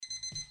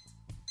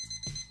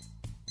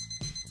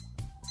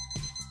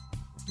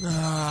Hey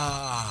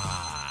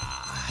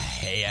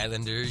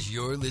Islanders,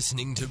 you're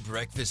listening to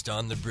Breakfast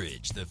on the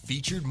Bridge, the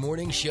featured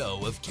morning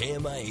show of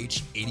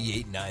KMIH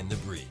 88.9 The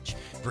Bridge,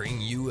 bringing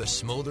you a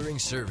smoldering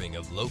serving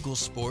of local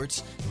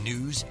sports,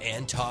 news,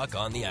 and talk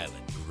on the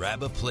island.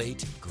 Grab a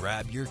plate,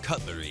 grab your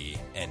cutlery,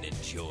 and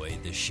enjoy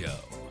the show.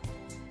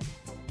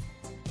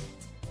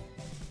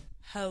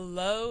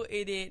 Hello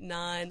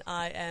 88.9,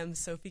 I am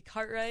Sophie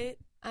Cartwright.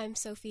 I'm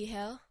Sophie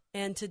Hill.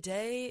 And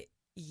today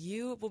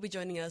you will be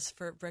joining us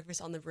for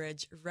Breakfast on the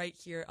Bridge right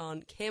here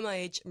on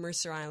KMIH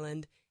Mercer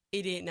Island,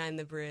 88.9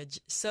 The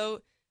Bridge. So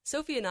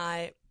Sophie and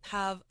I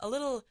have a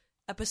little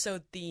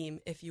episode theme,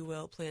 if you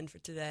will, planned for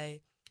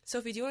today.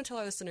 Sophie, do you want to tell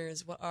our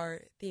listeners what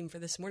our theme for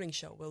this morning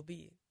show will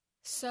be?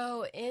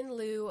 So in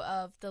lieu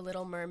of The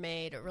Little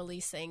Mermaid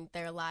releasing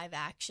their live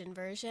action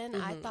version,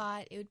 I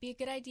thought it would be a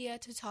good idea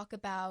to talk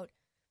about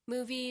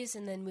movies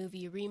and then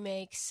movie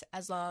remakes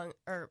as well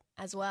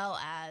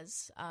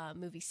as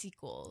movie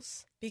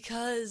sequels.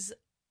 Because,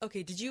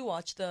 okay, did you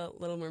watch the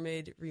Little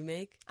Mermaid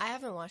remake? I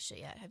haven't watched it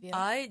yet. Have you?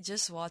 I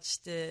just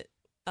watched it.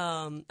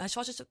 I just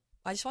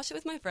watched it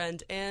with my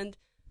friend, and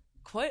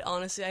quite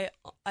honestly,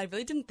 I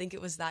really didn't think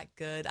it was that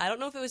good. I don't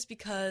know if it was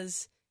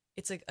because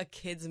it's like a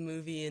kid's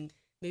movie and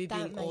maybe that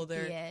being might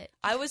older. Be it.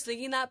 I was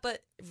thinking that,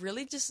 but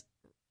really just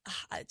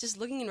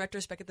looking in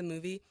retrospect at the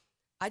movie,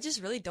 I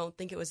just really don't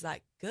think it was that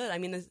good. I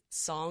mean, the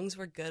songs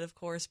were good, of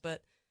course,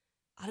 but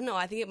I don't know.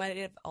 I think it might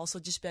have also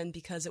just been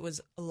because it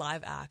was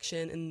live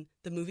action and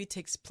the movie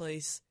takes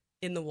place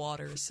in the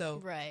water.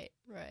 So right.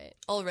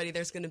 Already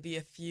there's going to be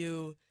a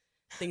few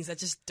things that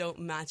just don't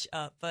match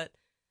up. But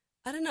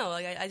I don't know.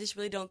 Like I just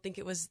really don't think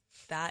it was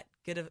that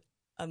good of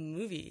a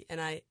movie,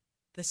 and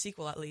the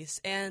sequel at least.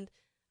 And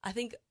I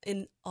think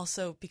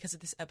also because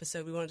of this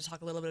episode, we wanted to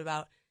talk a little bit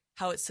about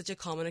how it's such a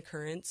common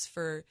occurrence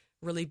for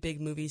really big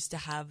movies to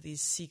have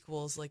these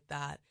sequels like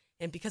that.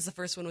 And because the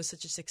first one was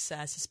such a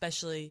success,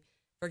 especially,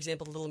 for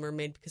example, The Little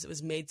Mermaid, because it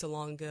was made so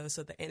long ago,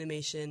 so the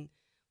animation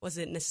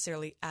wasn't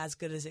necessarily as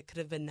good as it could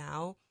have been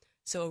now.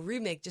 So a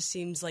remake just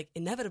seems like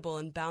inevitable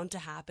and bound to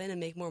happen and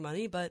make more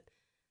money. But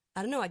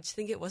I don't know, I just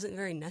think it wasn't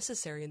very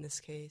necessary in this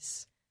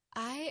case.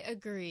 I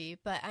agree,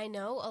 but I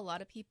know a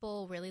lot of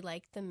people really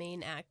like the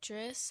main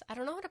actress. I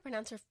don't know how to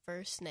pronounce her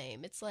first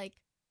name. It's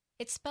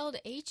spelled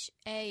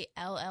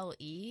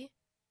Halle.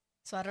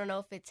 So I don't know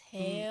if it's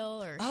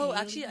Hale or Oh, Haley.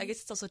 actually, I guess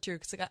it's also true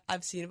because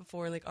I've seen it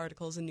before in like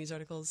articles and news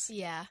articles.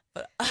 Yeah.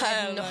 But I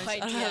have no I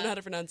idea. don't know how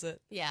to pronounce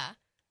it. Yeah.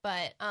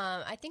 But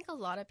I think a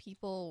lot of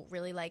people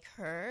really like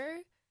her,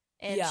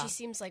 and Yeah. she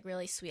seems like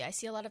really sweet. I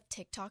see a lot of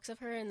TikToks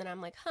of her, and then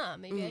I'm like,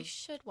 maybe I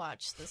should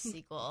watch the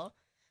sequel.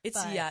 It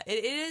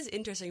is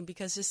interesting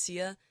because to see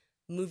a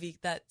movie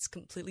that's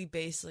completely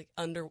based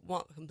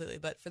not completely,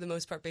 but for the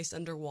most part based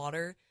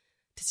underwater,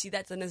 to see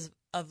that done as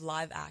of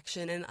live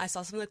action. And I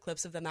saw some of the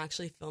clips of them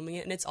actually filming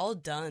it, and it's all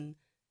done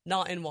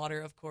not in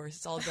water, of course.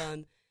 It's all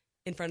done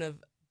in front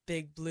of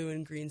big blue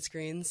and green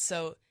screens.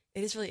 So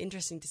it is really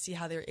interesting to see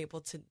how they're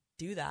able to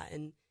do that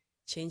and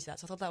change that.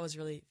 So I thought that was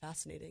really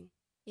fascinating.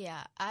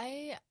 Yeah,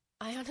 I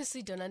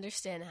honestly don't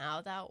understand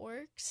how that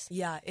works.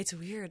 Yeah, it's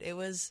weird.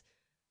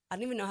 I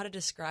don't even know how to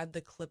describe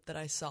the clip that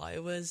I saw.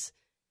 It was,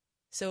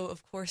 so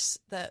of course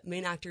the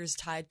main actress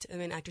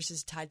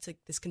is tied to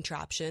this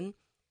contraption,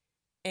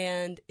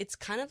 and it's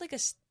kind of like I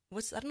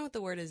don't know what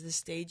the word is, the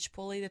stage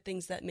pulley, the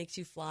things that makes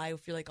you fly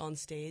if you're like on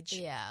stage.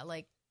 Yeah,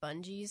 like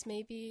bungees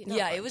maybe?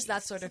 It was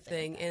that sort of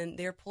thing, and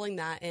they were pulling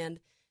that,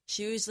 and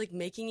she was like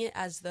making it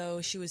as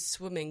though she was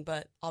swimming,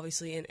 but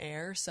obviously in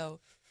air, so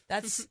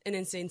that's an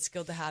insane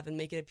skill to have and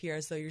make it appear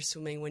as though you're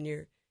swimming when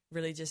you're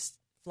really just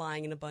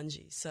flying in a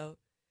bungee. So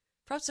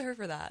props to her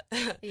for that.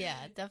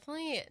 Yeah,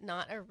 definitely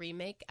not a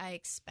remake I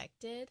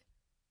expected.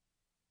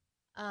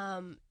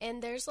 And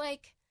there's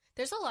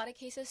a lot of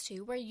cases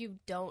too where you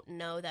don't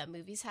know that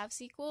movies have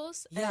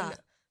sequels. Yeah. And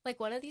like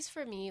one of these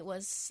for me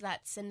was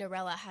that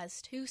Cinderella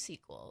has 2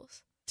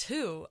 sequels.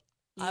 2?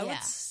 Yeah.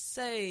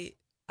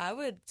 I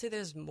would say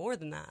there's more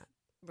than that.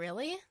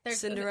 Really?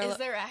 Cinderella, is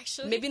there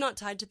actually? Maybe not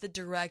tied to the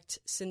direct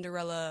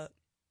Cinderella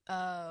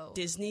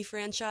Disney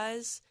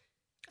franchise.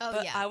 Oh,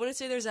 but yeah. I want to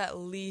say there's at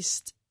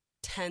least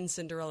 10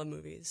 Cinderella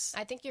movies.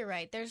 I think you're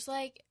right. There's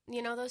like,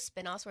 those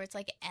spin-offs where it's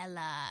like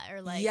Ella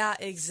or like yeah,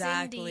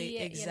 exactly,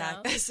 Cindy,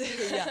 exactly.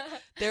 Yeah,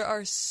 there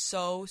are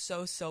so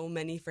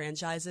many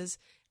franchises,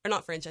 or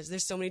not franchises.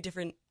 There's so many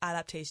different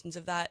adaptations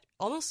of that.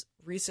 Almost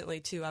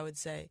recently too, I would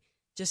say,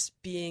 just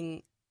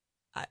being,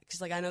 because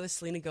like I know that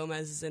Selena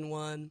Gomez is in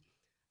one.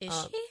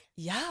 Is she?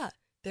 Yeah,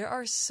 there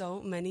are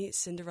so many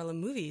Cinderella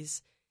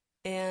movies,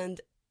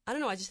 and I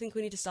don't know. I just think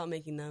we need to stop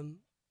making them.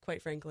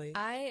 Quite frankly,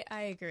 I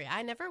agree.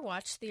 I never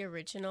watched the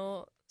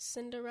original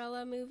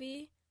Cinderella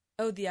movie.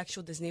 Oh, the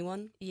actual Disney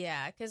one?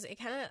 Yeah, because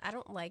I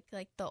don't like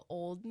the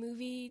old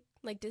movie,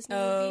 like Disney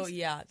movies. Oh, movies.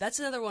 yeah. That's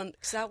another one,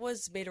 because that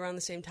was made around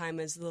the same time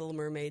as The Little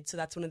Mermaid, so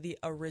that's one of the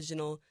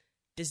original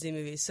Disney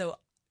movies. So,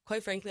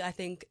 quite frankly, I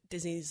think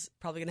Disney's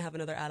probably going to have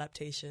another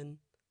adaptation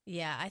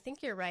Yeah, I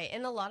think you're right.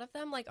 And a lot of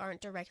them, like,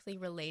 aren't directly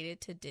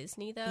related to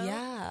Disney, though.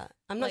 Yeah.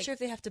 I'm not sure if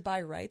they have to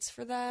buy rights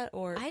for that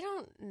or... I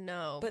don't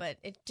know, but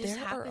it just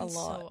happens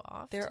so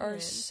often. There are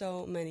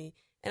so many.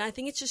 And I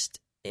think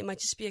it might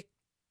just be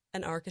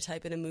an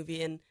archetype in a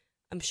movie, and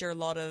I'm sure a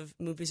lot of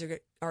movies are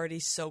already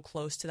so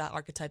close to that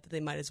archetype that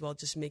they might as well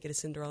just make it a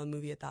Cinderella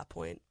movie at that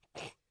point.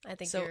 I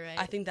think you're right.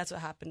 I think that's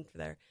what happened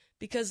there.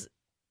 Because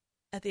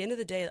at the end of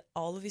the day,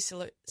 all of these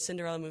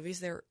Cinderella movies,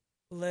 they're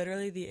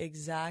literally the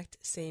exact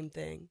same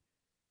thing.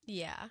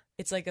 Yeah.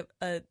 It's like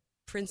a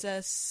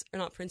princess, or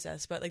not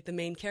princess, but like the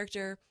main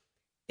character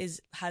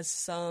has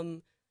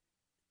some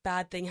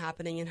bad thing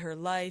happening in her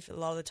life. A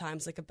lot of the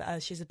times, like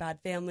she has a bad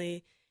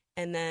family,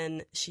 and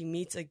then she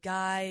meets a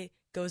guy,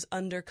 goes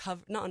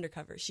not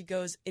undercover, she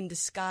goes in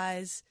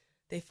disguise,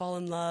 they fall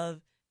in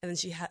love, and then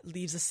she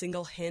leaves a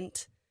single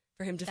hint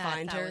for him to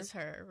find her. That was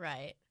her,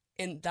 right.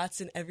 And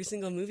that's in every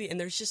single movie, and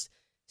there's just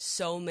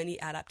so many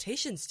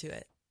adaptations to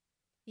it.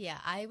 Yeah,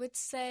 I would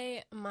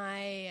say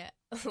my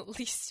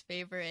least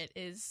favorite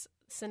is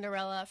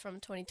Cinderella from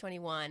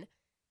 2021.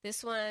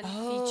 This one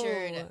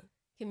featured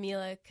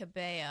Camila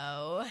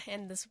Cabello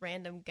and this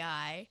random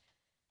guy.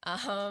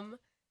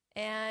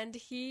 And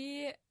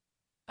he,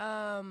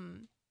 or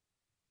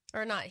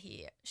not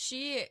he,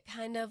 she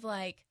kind of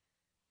like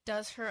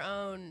does her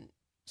own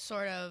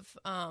sort of,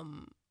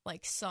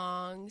 like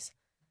songs,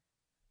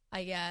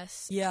 I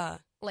guess. Yeah.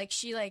 Like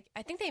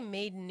I think they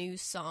made new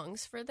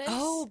songs for this.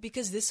 Oh,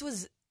 because this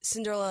was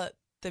Cinderella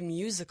the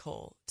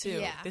musical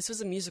too. Yeah. This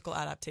was a musical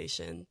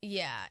adaptation.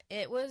 Yeah,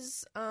 it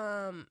was,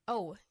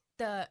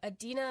 the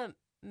Idina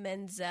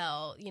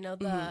Menzel, you know,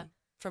 the...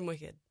 From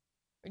Wicked.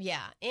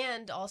 Yeah,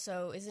 and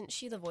also, isn't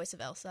she the voice of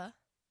Elsa?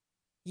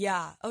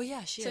 Yeah. Oh,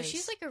 yeah, she is. So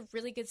she's, like, a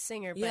really good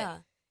singer, but... Yeah.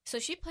 So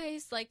she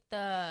plays, like,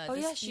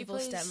 this evil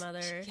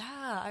stepmother.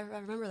 Yeah, I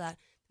remember that.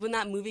 When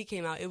that movie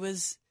came out,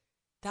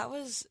 that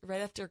was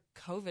right after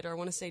COVID, or I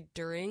want to say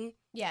during.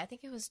 Yeah, I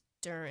think it was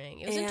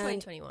during. It was in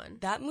 2021.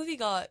 That movie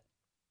got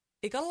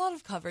a lot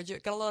of coverage.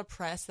 It got a lot of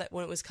press that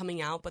when it was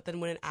coming out, but then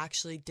when it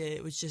actually did,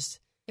 it was just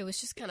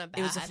kind of bad.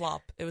 It was a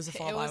flop. It was a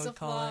flop, I would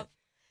call it.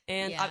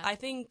 And yeah. I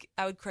think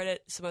I would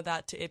credit some of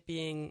that to it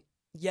being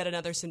yet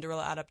another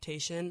Cinderella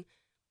adaptation.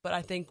 But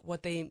I think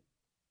what they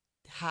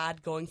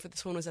had going for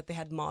this one was that they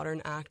had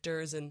modern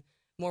actors and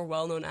more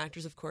well-known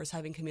actors, of course,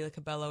 having Camila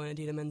Cabello and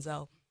Idina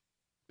Menzel.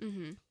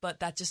 Mm-hmm.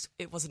 But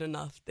it wasn't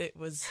enough. It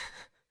was,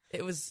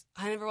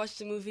 I never watched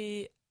the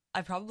movie.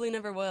 I probably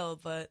never will,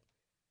 but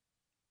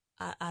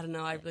I don't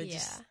know. I really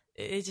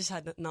it just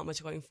had not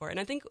much going for it. And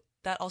I think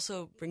that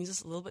also brings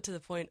us a little bit to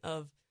the point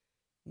of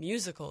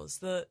musicals.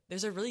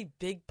 There's a really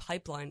big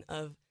pipeline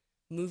of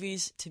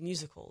movies to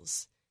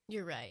musicals.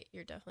 You're right.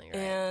 You're definitely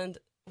right. And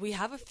we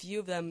have a few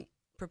of them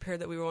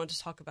prepared that we want to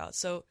talk about.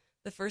 So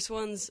the first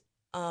ones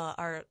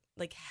are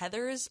like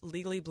Heather's,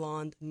 Legally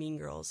Blonde, Mean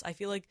Girls. I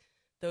feel like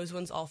those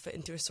ones all fit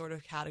into a sort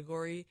of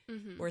category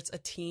where it's a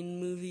teen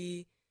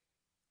movie.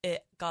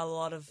 It got a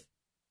lot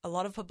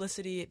of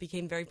publicity. It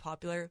became very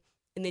popular,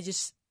 and they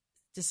just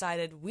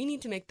decided we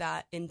need to make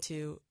that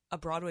into a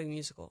Broadway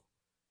musical.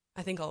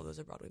 I think all of those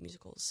are Broadway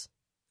musicals.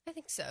 I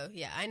think so.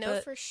 Yeah, I know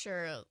for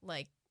sure.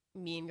 Like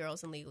Mean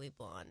Girls and Legally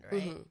Blonde,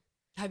 right? Mm-hmm.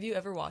 Have you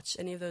ever watched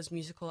any of those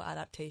musical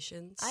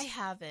adaptations? I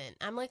haven't.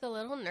 I'm like a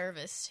little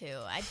nervous too.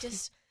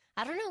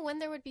 I don't know when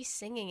there would be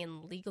singing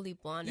in Legally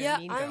Blonde or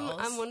Mean Girls.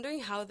 I'm wondering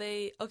how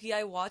they... Okay,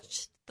 I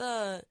watched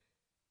there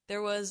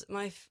was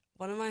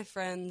one of my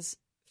friends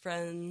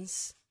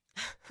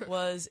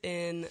was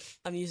in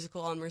a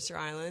musical on Mercer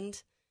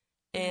Island,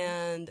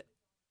 and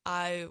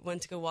I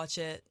went to go watch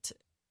it.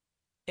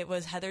 It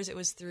was Heather's. It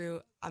was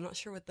through... I'm not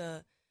sure what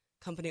the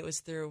company it was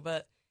through,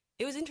 but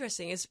it was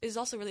interesting. It's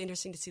also really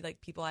interesting to see like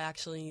a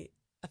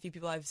few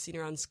people I've seen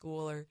around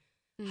school or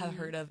have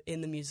heard of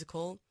in the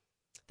musical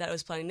that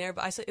was playing there.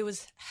 But I saw it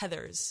was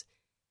Heather's,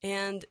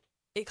 and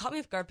it caught me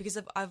off guard because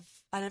I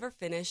never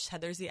finished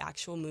Heather's the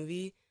actual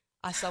movie.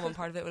 I saw one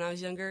part of it when I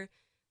was younger,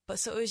 but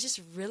so it was just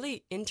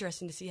really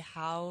interesting to see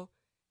how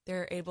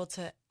they're able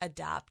to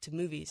adapt to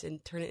movies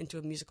and turn it into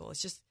a musical.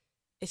 It's just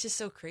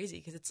so crazy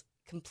because it's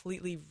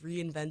completely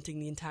reinventing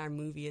the entire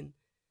movie and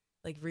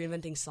like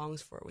reinventing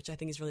songs for it, which I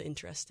think is really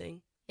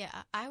interesting.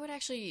 Yeah, I would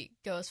actually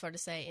go as far to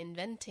say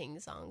inventing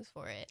songs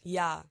for it.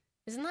 Yeah.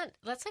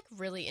 That's like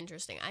really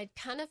interesting. I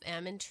kind of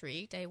am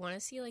intrigued. I want to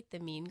see like the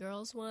Mean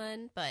Girls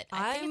one, but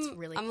I think it's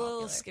really popular. I'm a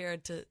little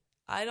scared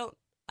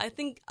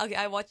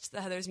I watched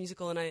the Heather's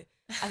musical and I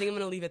think I'm going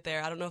to leave it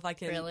there. I don't know if I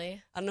can.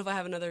 Really? I don't know if I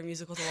have another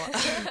musical to watch.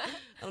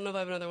 I don't know if I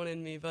have another one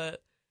in me,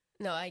 but.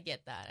 No, I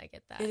get that.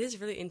 It is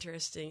really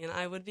interesting, and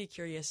I would be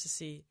curious to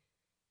see.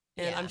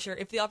 And I'm sure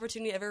if the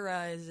opportunity ever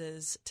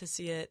arises to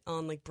see it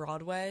on like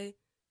Broadway,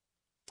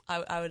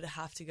 I would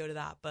have to go to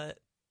that. But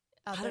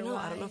I don't know.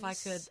 I don't know if I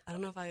could. I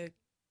don't know if I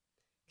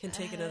can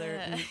take another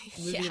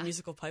movie and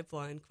musical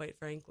pipeline. Quite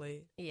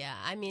frankly. Yeah,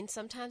 I mean,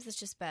 sometimes it's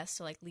just best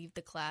to like leave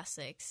the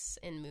classics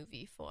in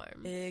movie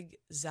form.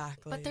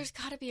 Exactly. But there's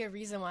got to be a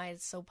reason why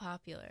it's so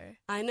popular.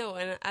 I know,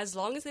 and as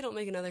long as they don't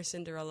make another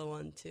Cinderella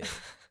one too.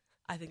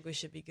 I think we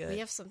should be good. We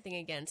have something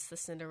against the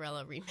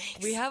Cinderella remakes.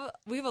 We have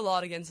a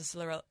lot against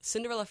the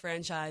Cinderella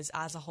franchise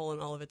as a whole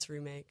and all of its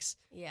remakes.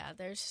 Yeah,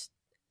 there's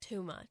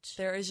too much.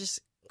 There is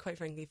just, quite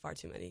frankly, far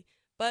too many.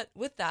 But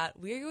with that,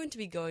 we are going to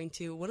be going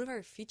to one of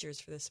our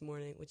features for this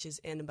morning, which is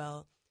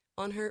Annabelle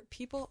on her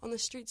People on the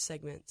Street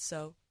segment.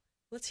 So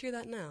let's hear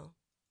that now.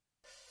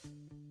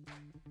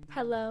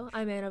 Hello,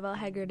 I'm Annabelle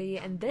Hegarty,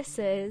 and this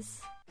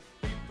is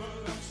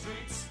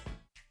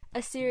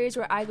a series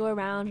where I go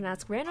around and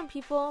ask random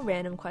people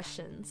random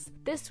questions.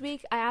 This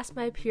week, I asked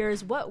my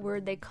peers what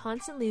word they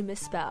constantly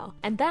misspell,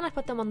 and then I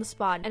put them on the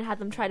spot and had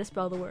them try to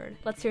spell the word.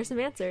 Let's hear some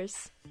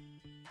answers.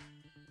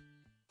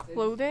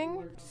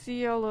 Clothing,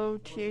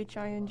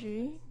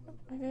 CLOTHING,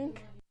 I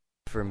think.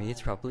 For me,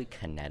 it's probably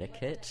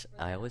Connecticut.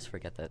 I always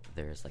forget that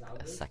there's like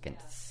a second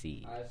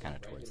C kind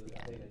of towards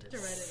the end.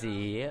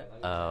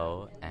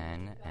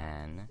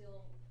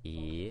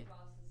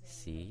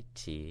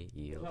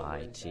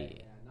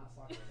 CONNECTUIT.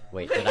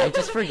 Wait, did I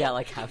just forget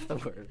like half the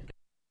word?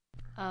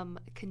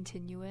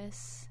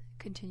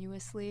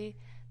 Continuously.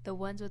 The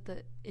ones with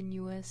the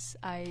inuous,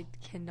 I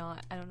don't know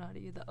how to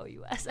do the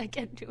OUS. I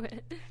can't do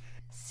it.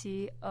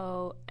 CONTINUOS.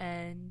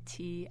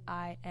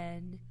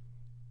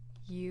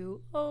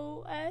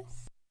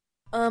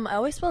 I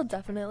always spell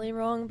definitely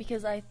wrong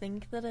because I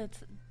think that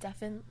it's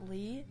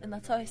definitely, and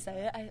that's how I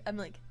say it. I'm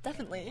like,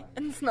 definitely,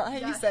 and it's not how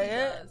you say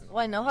it. Well,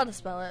 I know how to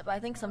spell it, but I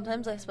think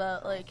sometimes I spell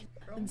it like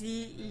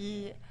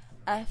DEFINTLY.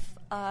 That's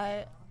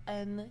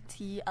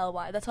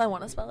how I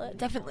want to spell it,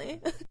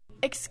 definitely.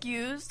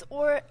 Excused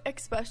or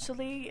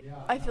especially,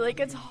 I feel like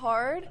it's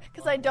hard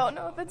because I don't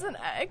know if it's an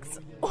X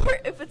or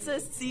if it's a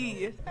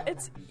C.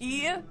 It's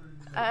ESPESAILY.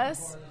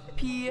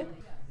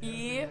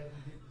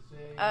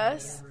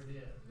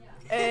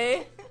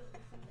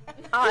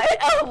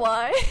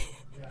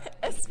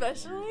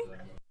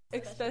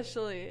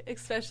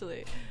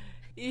 Especially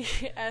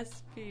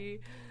ESP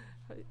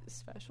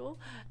special.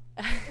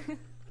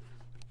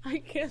 I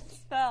can't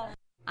spell.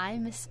 I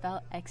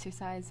misspell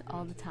exercise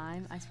all the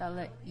time. I spell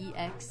it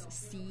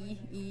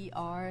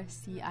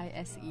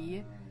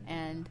EXCERCISE,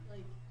 and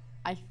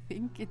I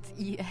think it's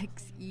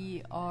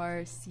EXERCISE.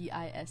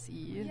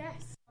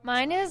 Yes.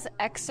 Mine is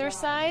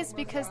exercise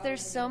because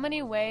there's so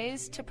many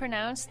ways to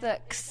pronounce the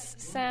X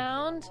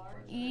sound.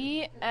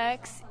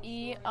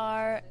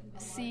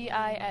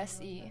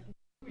 EXERCISE.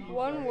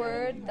 One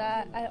word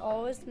that I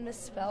always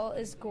misspell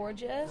is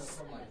gorgeous,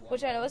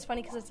 which I know is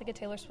funny because it's like a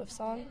Taylor Swift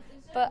song,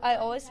 but I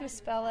always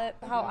misspell it.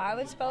 How I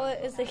would spell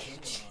it is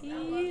like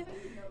GEORGOUS.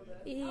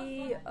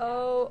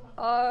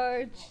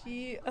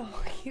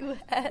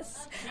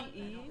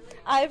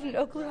 I have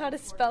no clue how to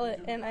spell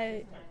it, and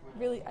I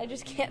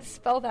just can't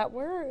spell that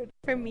word.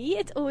 For me,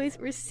 it's always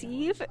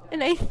receive,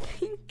 and I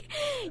think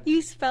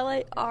you spell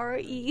it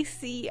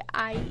RECIEVE.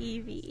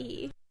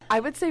 I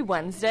would say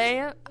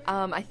Wednesday.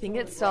 I think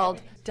it's spelled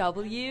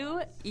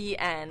WENDSDAY.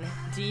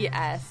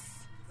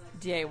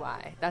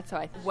 That's how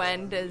I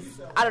don't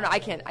know. I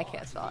can't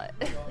spell it.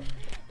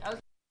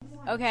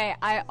 Okay,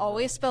 I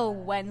always spell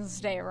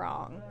Wednesday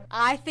wrong.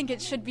 I think it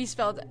should be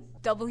spelled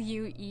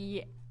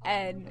WENSDAY.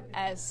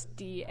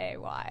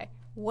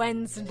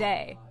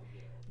 Wednesday.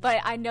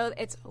 But I know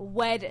it's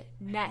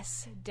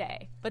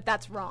Wednesday, but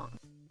that's wrong.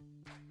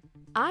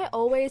 I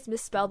always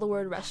misspell the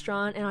word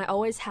restaurant, and I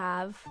always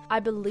have. I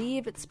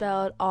believe it's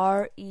spelled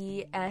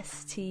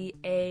RESTAURANT,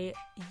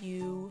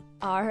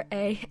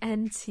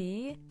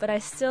 but I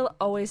still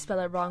always spell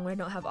it wrong when I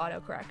don't have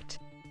autocorrect.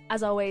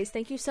 As always,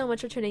 thank you so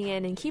much for tuning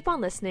in, and keep on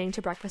listening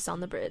to Breakfast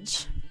on the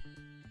Bridge.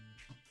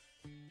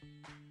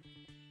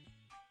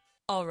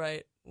 All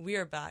right, we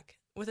are back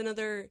with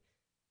another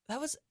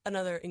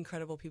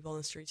incredible People on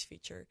the Streets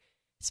feature.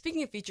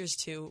 Speaking of features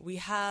too, we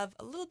have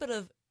a little bit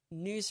of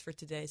news for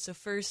today. So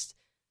first,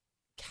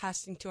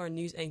 casting to our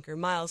news anchor.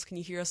 Miles, can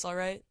you hear us all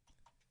right?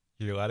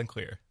 You're loud and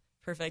clear.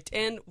 Perfect.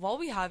 And while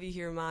we have you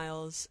here,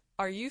 Miles,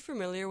 are you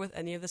familiar with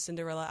any of the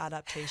Cinderella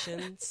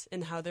adaptations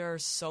and how there are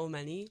so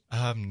many?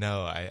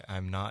 No,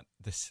 I'm not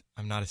a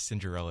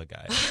Cinderella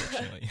guy,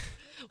 unfortunately.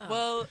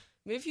 Well,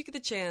 maybe if you get the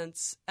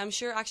chance, I'm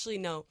sure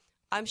you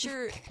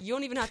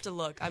don't even have to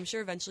look. I'm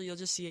sure eventually you'll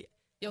just see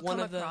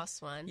come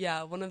across one.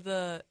 Yeah, one of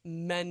the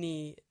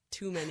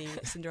too many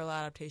Cinderella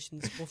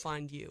adaptations will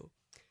find you.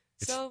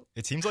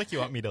 It seems like you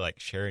want me to like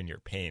share in your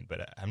pain,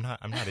 but I'm not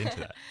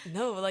into that.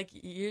 No, like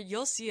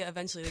you'll see it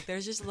eventually. Like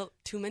there's just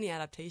too many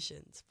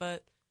adaptations.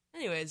 But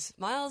anyways,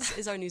 Miles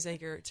is our news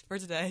anchor for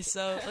today.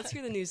 So let's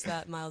hear the news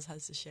that Miles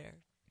has to share.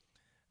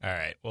 All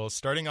right. Well,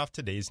 starting off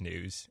today's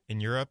news,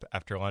 in Europe,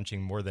 after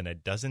launching more than a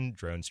dozen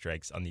drone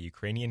strikes on the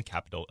Ukrainian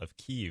capital of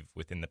Kyiv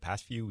within the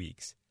past few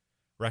weeks,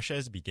 Russia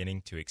is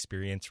beginning to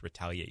experience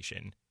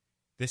retaliation.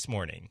 This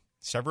morning,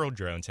 several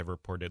drones have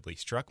reportedly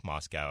struck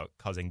Moscow,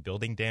 causing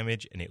building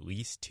damage and at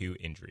least 2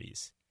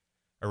 injuries.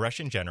 A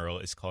Russian general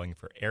is calling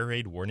for air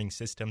raid warning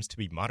systems to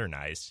be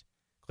modernized,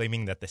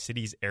 claiming that the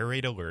city's air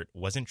raid alert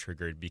wasn't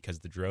triggered because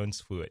the drones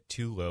flew at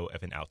too low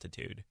of an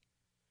altitude.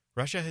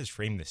 Russia has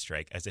framed this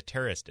strike as a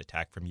terrorist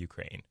attack from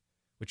Ukraine,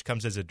 which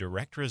comes as a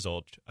direct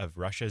result of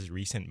Russia's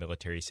recent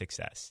military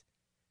success.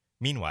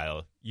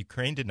 Meanwhile,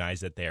 Ukraine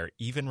denies that they are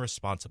even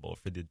responsible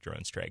for the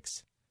drone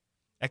strikes.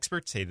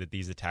 Experts say that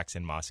these attacks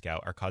in Moscow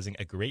are causing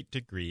a great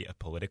degree of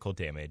political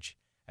damage,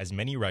 as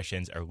many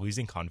Russians are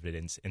losing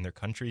confidence in their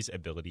country's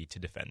ability to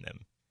defend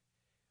them.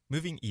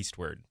 Moving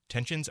eastward,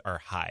 tensions are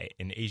high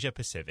in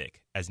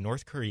Asia-Pacific as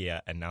North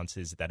Korea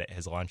announces that it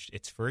has launched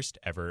its first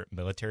ever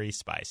military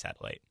spy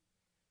satellite.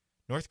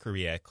 North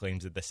Korea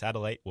claims that the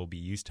satellite will be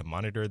used to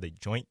monitor the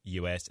joint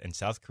U.S. and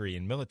South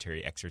Korean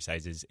military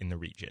exercises in the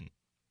region.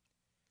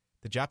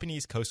 The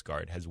Japanese Coast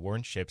Guard has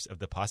warned ships of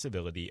the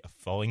possibility of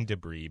falling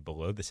debris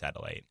below the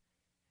satellite,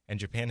 and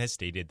Japan has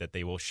stated that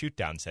they will shoot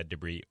down said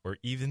debris or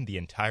even the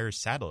entire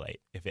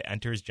satellite if it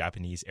enters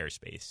Japanese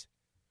airspace.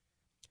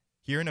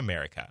 Here in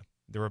America,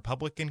 the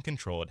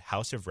Republican-controlled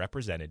House of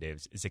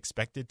Representatives is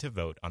expected to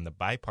vote on the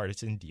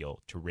bipartisan deal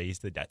to raise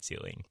the debt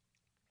ceiling.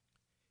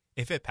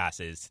 If it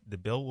passes, the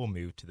bill will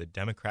move to the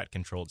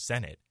Democrat-controlled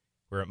Senate,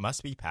 where it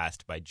must be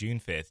passed by June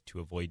 5th to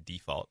avoid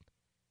default.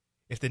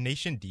 If the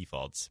nation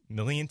defaults,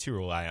 millions who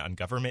rely on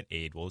government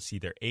aid will see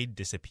their aid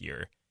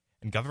disappear,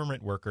 and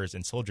government workers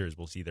and soldiers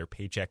will see their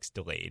paychecks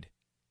delayed.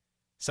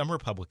 Some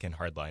Republican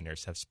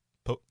hardliners have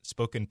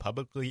spoken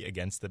publicly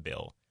against the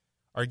bill,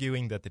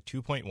 arguing that the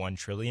 $2.1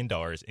 trillion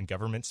in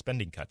government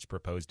spending cuts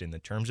proposed in the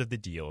terms of the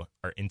deal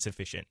are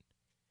insufficient.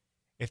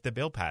 If the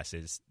bill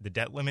passes, the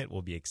debt limit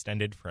will be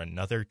extended for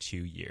another 2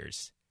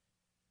 years.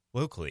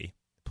 Locally,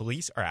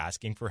 police are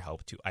asking for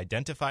help to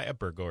identify a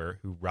burglar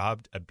who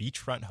robbed a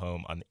beachfront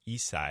home on the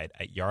east side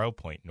at Yarrow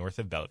Point north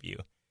of Bellevue.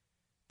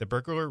 The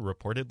burglar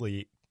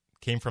reportedly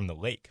came from the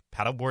lake,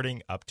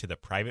 paddleboarding up to the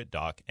private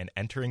dock and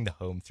entering the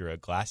home through a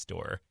glass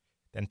door,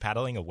 then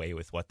paddling away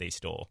with what they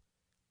stole.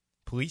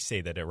 Police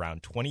say that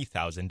around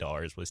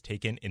 $20,000 was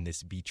taken in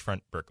this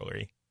beachfront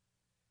burglary.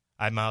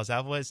 I'm Miles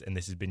Alvarez, and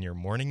this has been your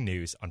morning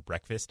news on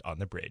Breakfast on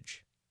the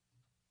Bridge.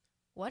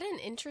 What an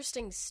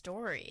interesting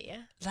story.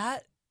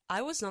 That,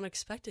 I was not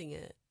expecting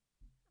it.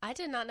 I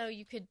did not know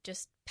you could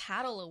just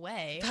paddle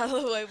away.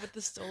 Paddle away with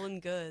the stolen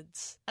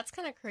goods. That's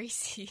kind of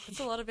crazy. That's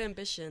a lot of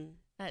ambition.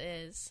 That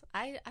is.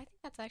 I think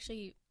that's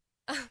actually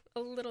a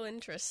little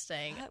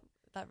interesting.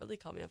 That really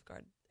caught me off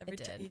guard. It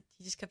did.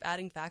 He just kept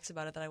adding facts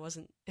about it that I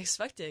wasn't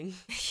expecting.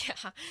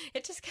 Yeah,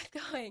 it just kept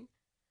going.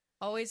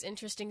 Always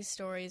interesting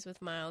stories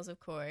with Miles, of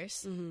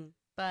course. Mm-hmm.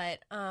 But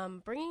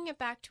bringing it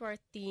back to our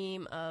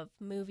theme of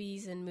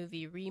movies and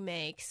movie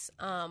remakes,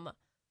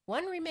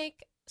 one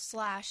remake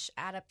 /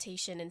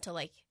 adaptation into,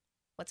 like,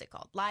 what's it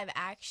called? Live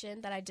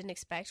action that I didn't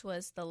expect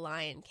was The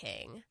Lion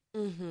King.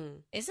 Mm-hmm.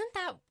 Isn't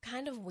that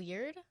kind of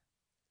weird?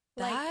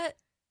 That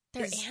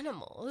they're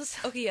animals.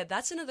 Okay, yeah,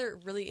 that's another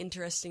really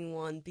interesting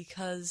one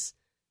because,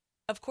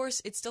 of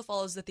course, it still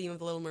follows the theme of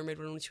The Little Mermaid,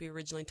 which we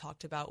originally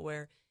talked about,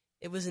 where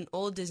it was an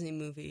old Disney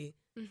movie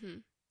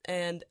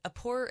and a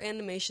poor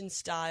animation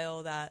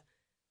style that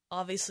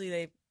obviously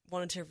they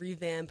wanted to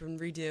revamp and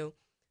redo.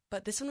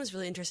 But this one was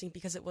really interesting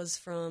because it was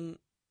from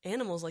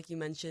animals, like you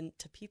mentioned,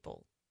 to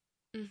people.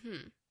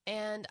 Mm-hmm.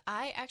 And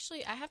I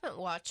haven't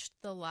watched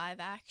the live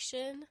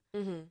action.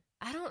 Mm-hmm.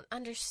 I don't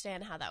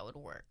understand how that would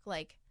work.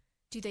 Like,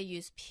 do they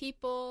use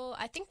people?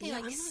 I think they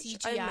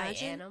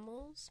CGI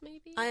animals,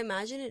 maybe? I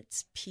imagine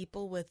it's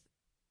people with,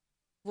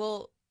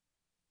 for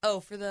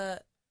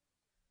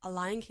a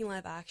Lion King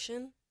live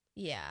action?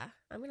 Yeah,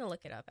 I'm going to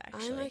look it up,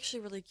 actually. I'm actually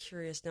really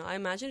curious now. I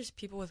imagine it's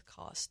people with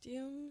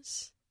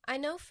costumes. I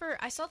know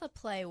I saw the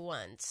play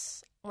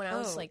once when I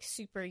was, like,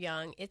 super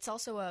young. It's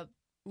also a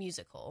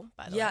musical,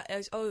 by the way.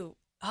 Yeah,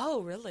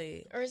 oh,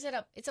 really? Or is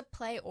it's a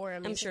play or a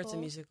musical? I'm sure it's a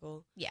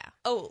musical. Yeah.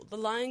 Oh, the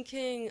Lion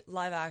King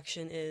live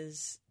action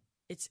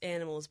it's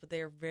animals, but they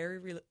are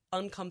very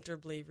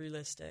uncomfortably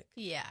realistic.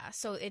 Yeah,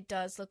 so it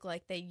does look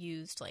like they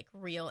used, like,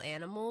 real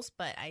animals,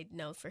 but I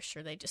know for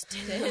sure they just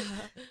didn't.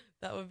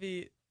 That would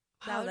be...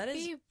 Wow, that would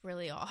be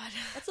really odd.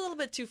 That's a little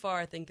bit too far,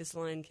 I think, this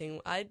Lion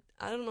King. I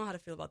don't know how to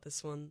feel about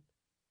this one.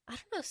 I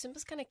don't know,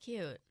 Simba's kind of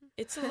cute.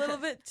 It's a little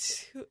bit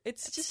too...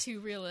 It's just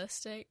too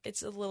realistic.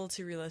 It's a little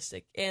too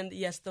realistic. And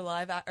yes,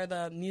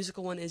 the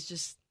musical one is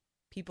just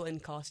people in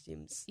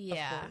costumes.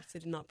 Yeah. Of course. They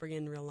did not bring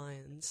in real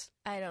lions.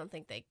 I don't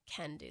think they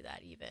can do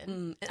that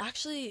even. And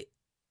actually,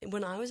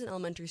 when I was in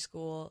elementary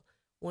school,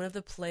 one of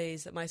the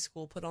plays that my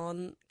school put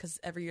on, because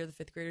every year the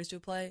fifth graders do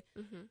a play,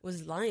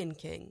 was Lion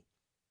King.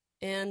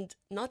 And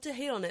not to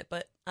hate on it,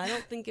 but I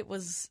don't think it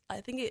was...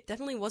 I think it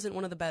definitely wasn't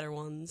one of the better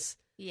ones.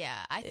 Yeah,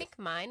 I think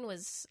mine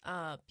was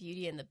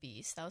Beauty and the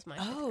Beast. That was my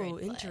fifth grade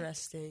play.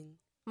 Interesting.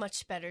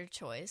 Much better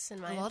choice,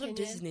 in my opinion. A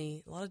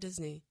lot of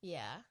Disney.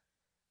 Yeah.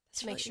 That's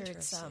to make sure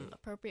it's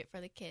appropriate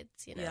for the kids,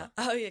 you know? Yeah.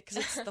 Oh, yeah,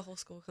 because the whole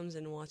school comes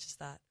in and watches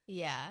that.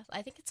 Yeah.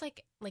 I think it's,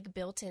 like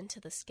built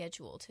into the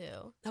schedule,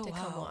 too, to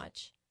come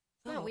watch.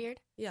 Isn't that weird?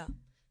 Yeah.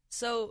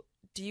 So,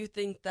 do you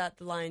think that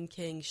The Lion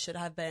King should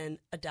have been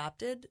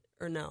adapted,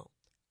 or no?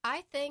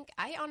 I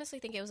honestly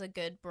think it was a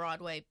good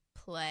Broadway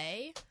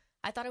play.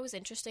 I thought it was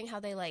interesting how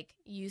they, like,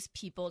 used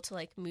people to,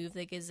 like, move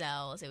the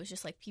gazelles. It was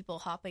just, like, people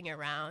hopping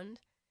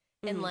around.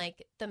 And,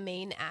 like, the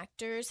main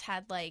actors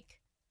had, like,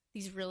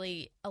 these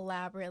really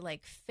elaborate,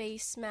 like,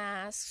 face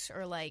masks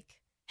or, like,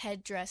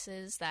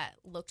 headdresses that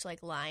looked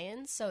like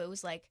lions. So it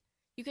was like,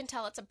 you can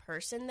tell it's a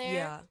person there.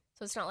 Yeah.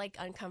 So it's not like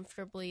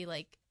uncomfortably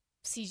like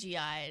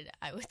CGI'd,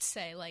 I would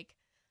say, like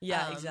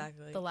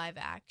exactly. the live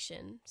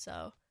action.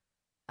 So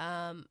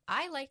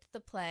I liked the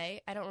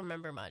play. I don't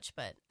remember much,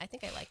 but I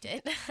think I liked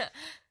it.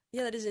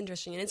 Yeah, that is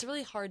interesting. And it's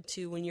really hard,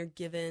 too, when you're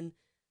given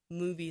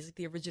movies, like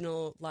the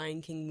original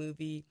Lion King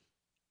movie,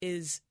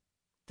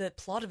 the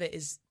plot of it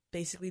is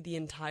basically the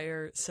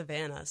entire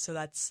savannah. So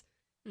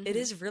it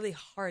is really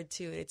hard,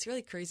 too. And it's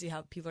really crazy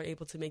how people are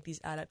able to make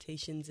these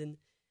adaptations and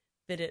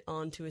fit it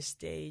onto a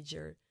stage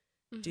or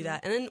do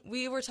that. And then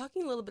we're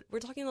talking a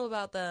little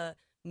about the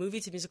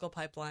movie to musical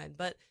pipeline,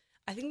 but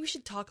I think we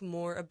should talk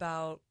more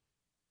about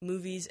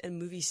movies and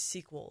movie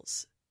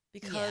sequels,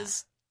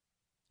 because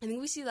I think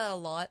we see that a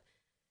lot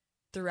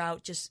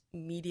throughout just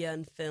media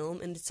and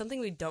film, and it's something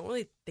we don't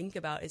really think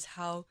about, is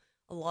how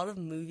a lot of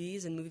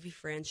movies and movie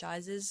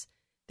franchises,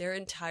 their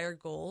entire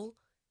goal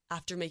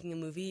after making a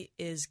movie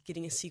is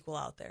getting a sequel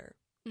out there.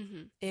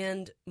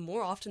 And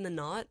more often than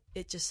not,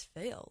 it just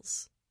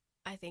fails.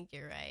 I think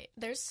you're right.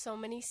 There's so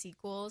many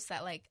sequels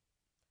that like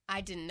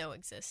I didn't know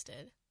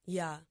existed.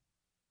 Yeah.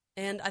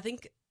 And I know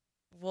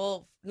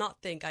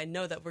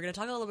that we're going to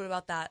talk a little bit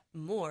about that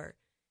more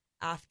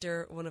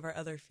after one of our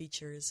other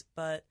features,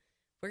 but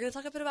we're going to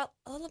talk a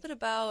little bit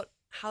about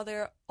how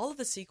all of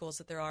the sequels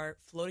that there are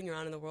floating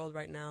around in the world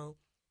right now,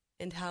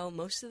 and how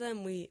most of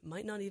them we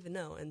might not even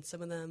know, and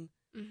some of them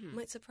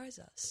might surprise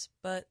us.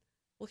 But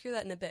we'll hear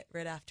that in a bit,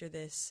 right after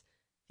this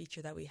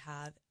feature that we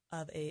have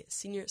of a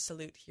senior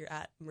salute here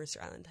at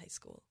Mercer Island High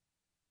School.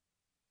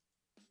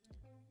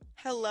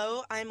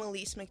 Hello, I'm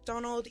Elise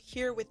McDonald,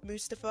 here with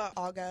Mustafa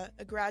Aga,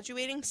 a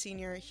graduating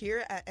senior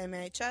here at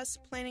MIHS,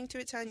 planning to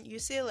attend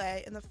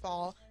UCLA in the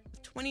fall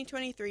of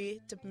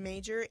 2023 to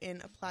major in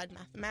applied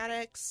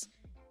mathematics.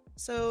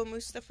 So,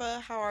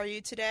 Mustafa, how are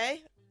you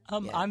today?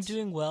 I'm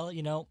doing well.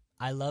 You know,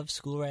 I love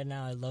school right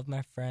now. I love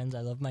my friends. I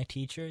love my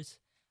teachers.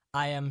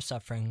 I am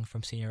suffering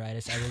from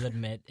senioritis, I will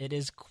admit. It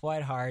is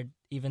quite hard,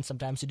 even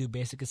sometimes, to do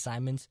basic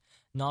assignments,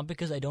 not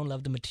because I don't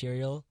love the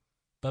material,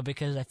 but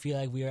because I feel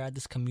like we are at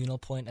this communal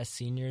point as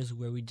seniors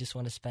where we just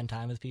want to spend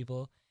time with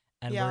people,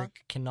 and work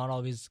cannot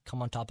always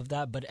come on top of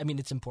that. But, I mean,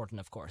 it's important,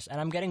 of course. And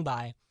I'm getting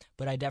by,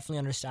 but I definitely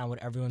understand what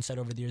everyone said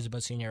over the years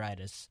about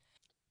senioritis.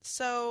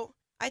 So,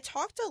 I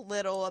talked a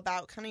little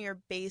about kind of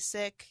your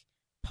basic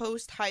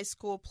post-high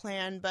school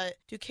plan, but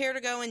do you care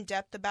to go in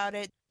depth about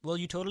it? Well,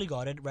 you totally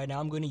got it. Right now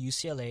I'm going to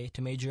UCLA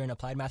to major in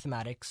applied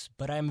mathematics,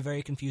 but I am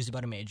very confused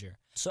about a major.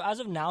 So as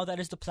of now, that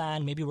is the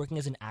plan, maybe working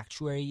as an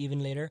actuary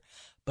even later.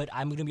 But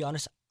I'm going to be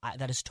honest,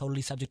 that is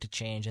totally subject to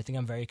change. I think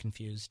I'm very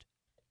confused.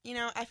 You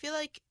know, I feel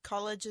like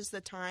college is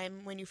the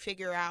time when you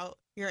figure out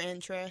your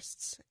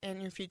interests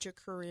and your future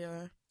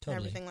career and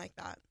everything like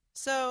that.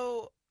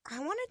 So I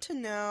wanted to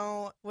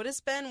know, what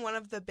has been one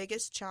of the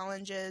biggest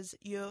challenges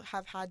you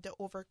have had to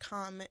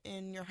overcome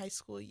in your high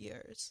school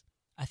years?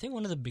 I think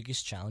one of the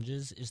biggest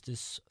challenges is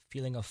this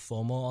feeling of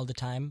FOMO all the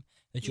time,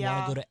 that you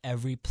want to go to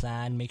every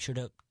plan, make sure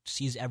to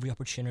seize every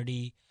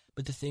opportunity.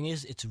 But the thing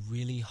is, it's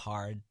really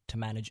hard to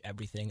manage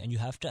everything, and you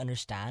have to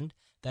understand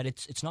that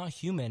it's not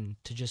human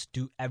to just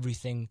do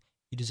everything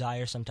you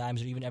desire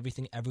sometimes, or even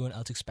everything everyone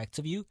else expects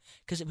of you,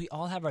 because we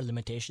all have our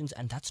limitations,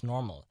 and that's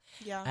normal.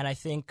 Yeah. And I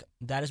think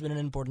that has been an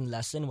important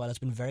lesson. While it's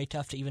been very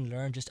tough to even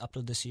learn just up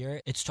to this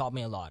year, it's taught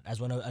me a lot.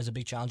 As a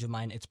big challenge of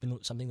mine, it's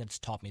been something that's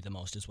taught me the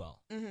most as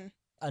well. Mm-hmm.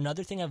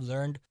 Another thing I've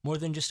learned, more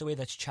than just a way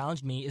that's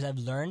challenged me, is I've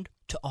learned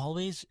to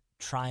always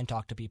try and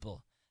talk to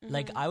people. Mm-hmm.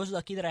 Like, I was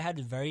lucky that I had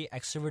very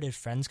extroverted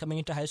friends coming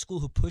into high school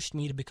who pushed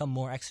me to become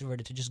more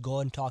extroverted, to just go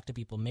and talk to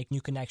people, make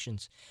new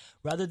connections,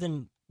 rather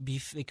than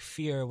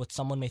fear what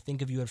someone may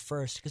think of you at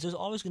first, because there's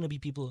always going to be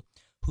people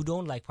who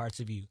don't like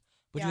parts of you.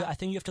 But I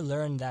think you have to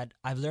learn that.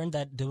 I've learned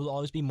that there will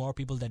always be more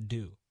people that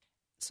do.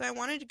 So I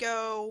wanted to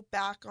go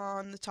back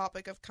on the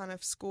topic of kind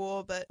of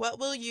school, but what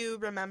will you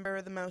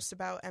remember the most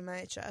about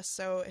MIHS?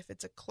 So if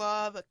it's a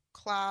club, a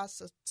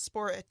class, a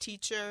sport, a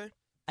teacher?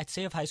 I'd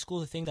say of high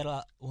school,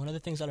 one of the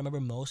things I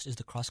remember most is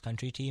the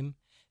cross-country team.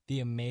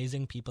 The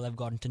amazing people I've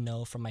gotten to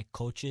know, from my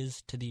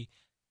coaches to the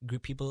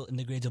people in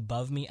the grades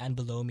above me and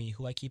below me,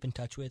 who I keep in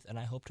touch with, and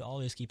I hope to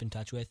always keep in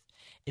touch with.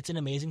 It's an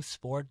amazing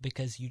sport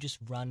because you just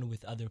run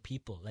with other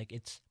people. Like,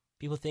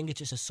 people think it's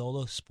just a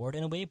solo sport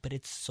in a way, but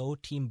it's so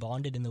team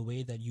bonded in the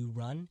way that you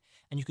run,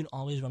 and you can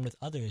always run with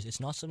others.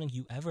 It's not something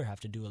you ever have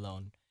to do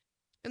alone.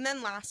 And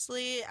then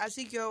lastly, as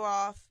you go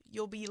off,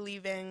 you'll be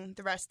leaving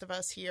the rest of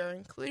us here,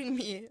 including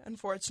me,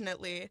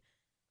 unfortunately.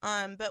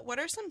 But what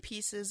are some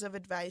pieces of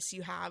advice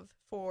you have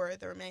for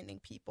the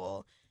remaining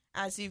people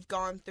as you've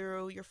gone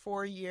through your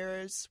 4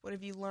 years? What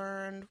have you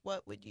learned?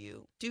 What would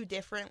you do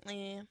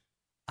differently?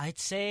 I'd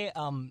say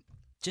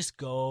just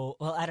go.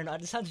 Well, I don't know.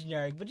 It sounds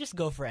generic, but just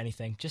go for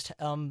anything. Just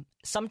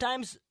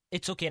sometimes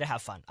it's okay to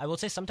have fun. I will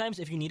say sometimes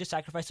if you need to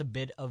sacrifice a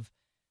bit of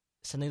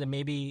something that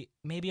maybe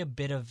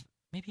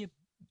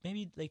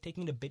like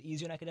taking it a bit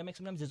easier in academics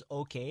sometimes is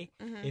okay.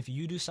 Mm-hmm. If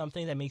you do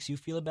something that makes you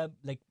feel that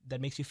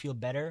makes you feel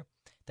better,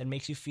 that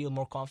makes you feel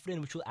more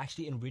confident, which will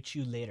actually enrich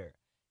you later.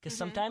 Because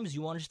sometimes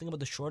you want to just think about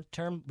the short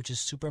term, which is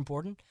super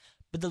important.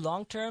 But the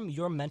long term,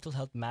 your mental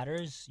health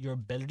matters, your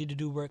ability to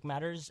do work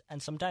matters,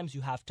 and sometimes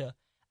you have to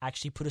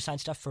actually put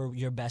aside stuff for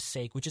your best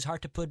sake, which is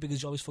hard to put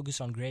because you always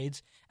focus on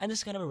grades. And this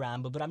is kind of a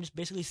ramble, but I'm just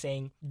basically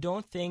saying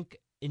don't think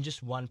in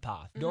just one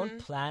path. Don't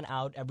plan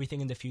out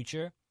everything in the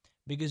future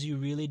because you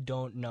really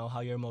don't know how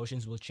your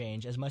emotions will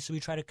change. As much as we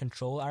try to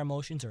control our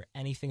emotions or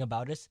anything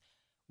about us,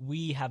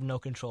 we have no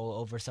control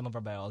over some of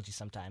our biology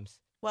sometimes.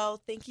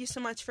 Well, thank you so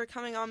much for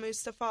coming on,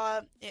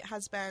 Mustafa. It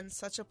has been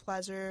such a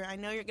pleasure. I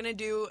know you're going to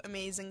do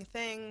amazing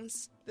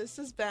things. This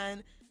has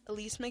been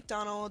Elise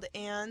McDonald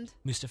and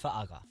Mustafa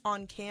Aga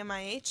on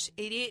KMIH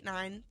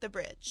 88.9 The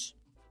Bridge.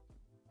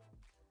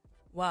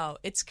 Wow,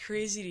 it's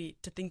crazy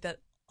to think that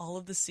all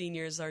of the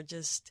seniors are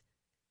just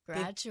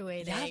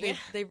graduating.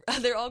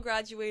 They're all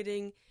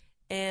graduating,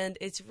 and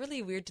it's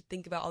really weird to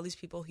think about all these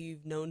people who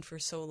you've known for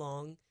so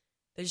long.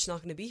 They're just not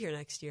going to be here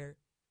next year.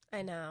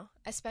 I know.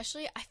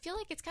 Especially, I feel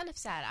like it's kind of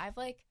sad. I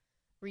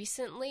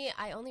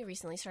only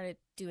recently started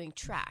doing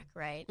track,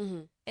 right?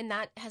 Mm-hmm. And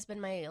that has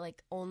been my,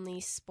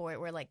 only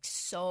sport where,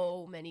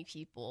 so many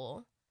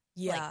people,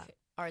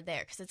 are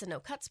there. Because it's a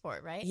no-cut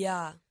sport, right?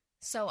 Yeah.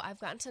 So I've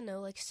gotten to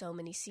know, so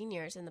many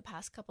seniors in the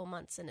past couple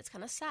months, and it's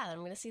kind of sad. I'm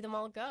going to see them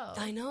all go.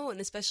 I know, and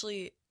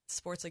especially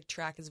sports like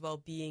track as well,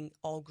 being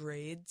all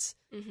grades.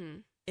 Mm-hmm.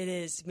 It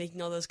is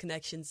making all those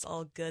connections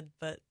all good,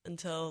 but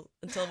until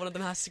one of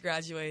them has to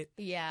graduate.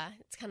 Yeah,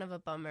 it's kind of a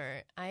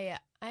bummer. I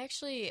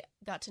actually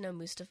got to know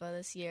Mustafa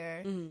this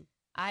year. Mm-hmm.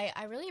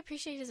 I really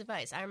appreciate his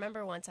advice. I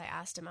remember once I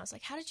asked him, I was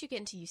like, how did you get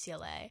into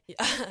UCLA? Yeah.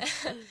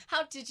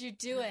 How did you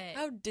do it?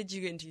 How did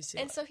you get into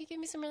UCLA? And so he gave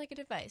me some really good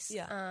advice.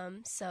 Yeah.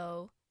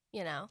 So,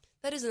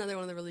 that is another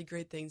one of the really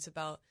great things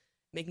about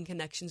making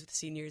connections with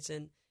seniors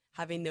and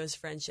having those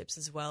friendships,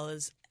 as well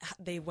as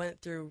they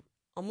went through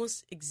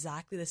almost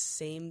exactly the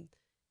same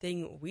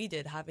thing we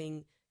did,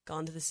 having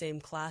gone to the same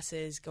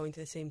classes, going to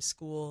the same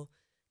school,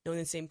 knowing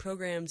the same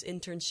programs,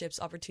 internships,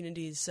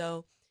 opportunities.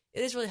 So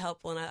it is really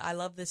helpful, and I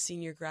love the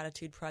senior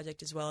gratitude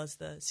project as well as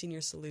the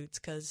senior salutes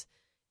because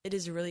it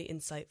is really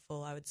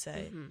insightful, I would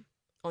say,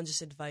 on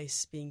just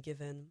advice being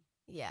given.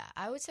 Yeah,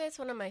 I would say it's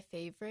one of my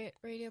favorite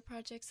radio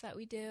projects that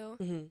we do.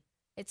 Mm-hmm.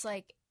 It's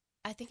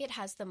I think it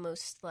has the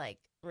most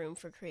room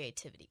for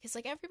creativity because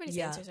everybody's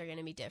answers are going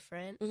to be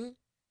different. Mm-hmm.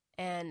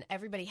 And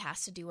everybody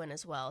has to do one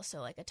as well.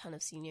 So, a ton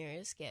of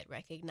seniors get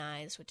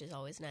recognized, which is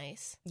always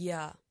nice.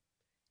 Yeah.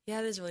 Yeah,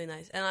 it is really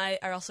nice. And I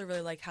also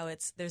really like how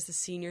there's the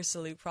senior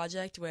salute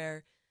project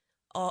where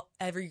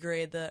every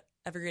grade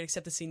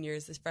except the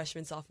seniors, the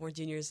freshmen, sophomore,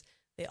 juniors,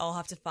 they all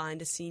have to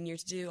find a senior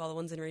to do, all the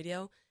ones in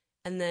radio.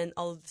 And then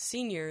all of the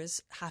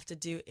seniors have to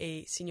do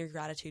a senior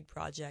gratitude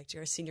project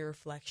or a senior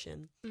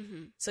reflection.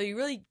 Mm-hmm. So you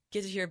really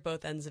get to hear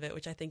both ends of it,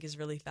 which I think is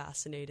really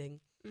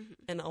fascinating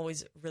and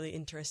always really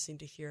interesting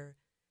to hear.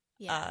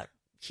 Yeah.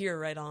 Here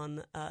right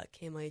on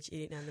KMIH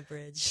 88.9 The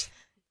Bridge.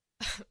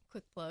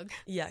 Quick plug.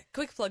 Yeah,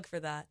 quick plug for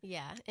that.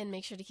 Yeah, and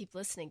make sure to keep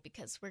listening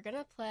because we're going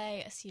to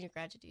play a senior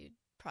gratitude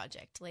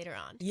project later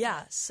on.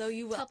 Yeah, so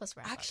you will help us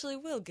wrap actually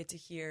will get to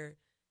hear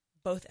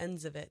both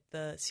ends of it,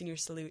 the senior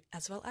salute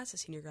as well as the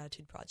senior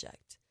gratitude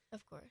project.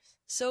 Of course.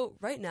 So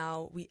right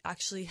now we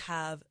actually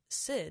have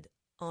Sid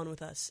on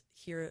with us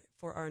here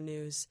for our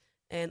news,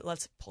 and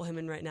let's pull him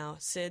in right now.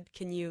 Sid,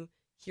 can you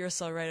hear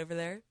us all right over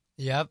there?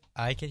 Yep,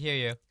 I can hear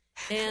you.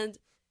 And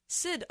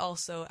Sid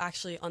also,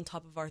 actually on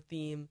top of our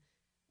theme,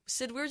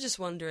 Sid, we're just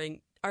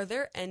wondering, are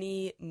there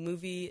any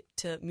movie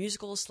to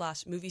musical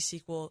 / movie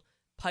sequel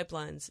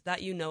pipelines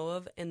that you know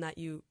of and that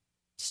you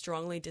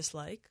strongly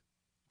dislike?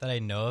 That I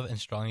know of and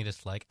strongly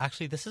dislike?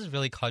 Actually, this is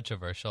really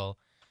controversial.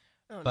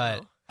 Oh,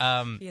 but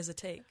no. He has a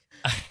take.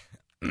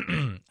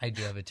 I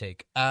do have a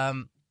take. I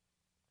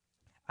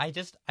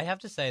have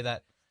to say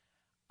that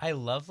I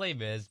love Les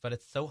Mis, but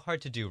it's so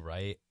hard to do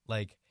right.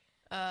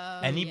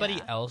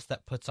 Anybody else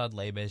that puts on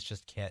Les Mis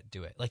just can't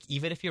do it.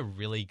 Even if you're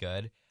really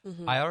good,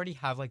 I already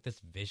have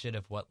this vision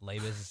of what Les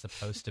Mis is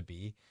supposed to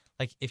be.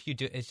 If you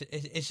do, it's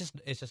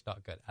just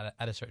not good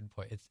at a certain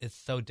point. It's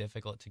so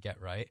difficult to get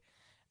right,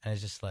 and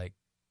it's just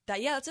that.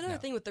 Yeah, that's another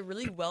thing with the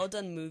really well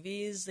done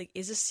movies.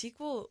 Is a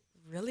sequel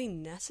really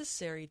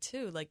necessary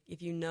too?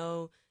 If you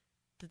know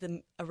that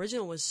the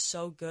original was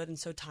so good and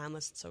so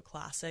timeless and so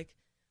classic,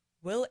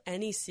 will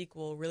any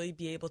sequel really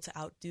be able to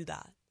outdo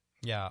that?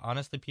 Yeah,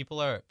 honestly,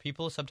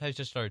 people sometimes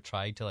just are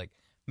trying to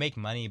make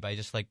money by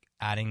just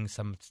adding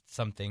some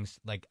things,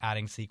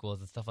 adding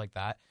sequels and stuff like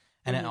that.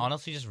 And it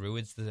honestly just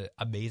ruins the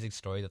amazing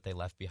story that they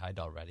left behind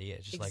already.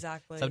 It's just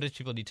exactly. Sometimes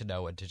people need to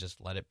know when to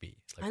just let it be.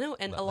 I know,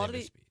 and a lot of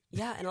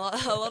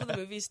a lot of the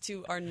movies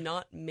too are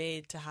not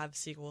made to have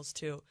sequels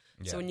too.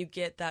 Yeah. So when you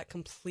get that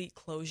complete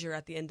closure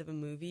at the end of a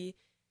movie,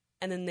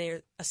 and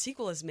then a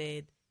sequel is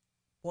made,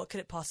 what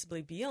could it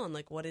possibly be on?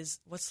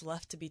 What's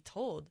left to be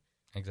told?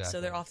 Exactly.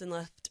 So they're often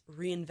left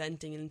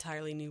reinventing an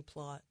entirely new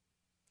plot.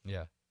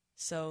 Yeah.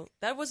 So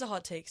that was a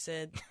hot take,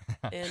 Sid,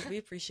 and we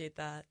appreciate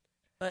that.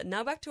 But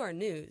now back to our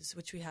news,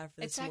 which we have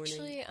for this morning. It's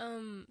actually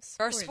sports.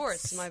 Our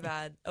sports, my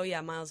bad. Oh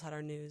yeah, Miles had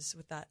our news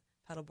with that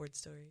paddleboard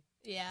story.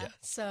 Yeah.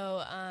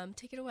 So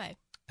take it away.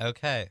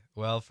 Okay,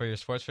 well, for your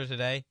sports for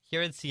today,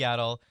 here in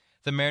Seattle,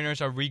 the Mariners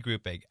are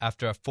regrouping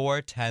after a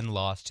 4-10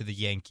 loss to the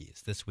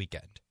Yankees this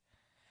weekend.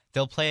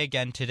 They'll play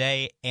again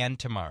today and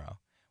tomorrow,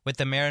 with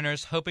the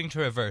Mariners hoping to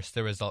reverse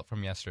the result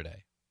from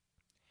yesterday.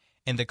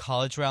 In the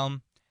college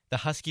realm, the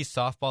Huskies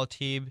softball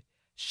team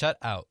shut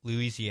out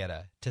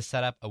Louisiana to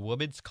set up a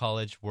Women's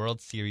College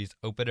World Series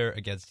opener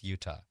against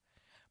Utah,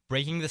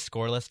 breaking the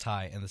scoreless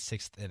tie in the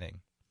 6th inning.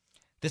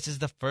 This is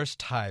the first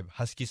time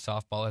Husky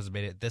softball has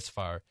made it this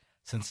far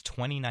since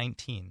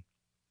 2019.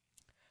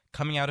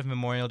 Coming out of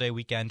Memorial Day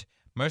weekend,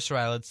 Mercer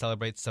Island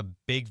celebrates some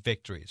big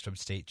victories from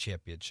state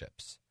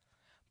championships.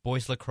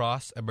 Boys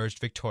lacrosse emerged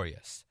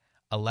victorious,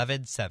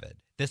 11-7,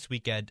 this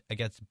weekend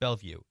against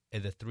Bellevue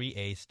in the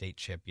 3A state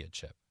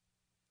championship.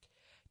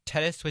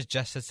 Tennis was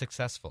just as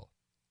successful.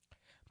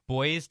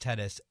 Boys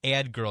tennis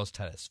and girls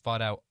tennis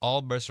fought out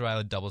all Mercer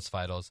Island doubles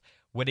finals,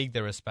 winning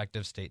their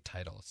respective state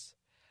titles.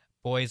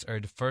 Boys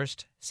earned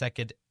first,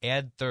 second,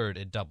 and third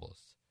in doubles.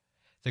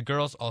 The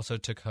girls also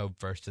took home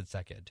first and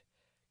second.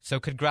 So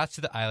congrats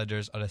to the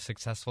Islanders on a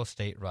successful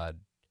state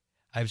run.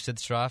 I'm Sid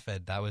Stroff,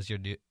 and that was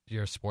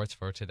your sports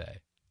for today.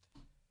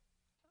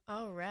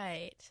 All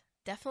right.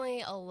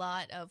 Definitely a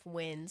lot of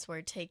wins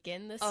were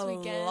taken this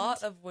weekend. A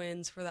lot of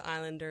wins for the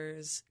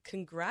Islanders.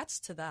 Congrats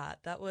to that.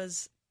 That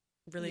was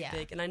really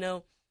big. And I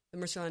know the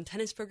Mercer Island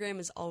tennis program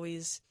has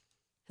always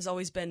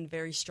been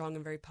very strong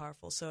and very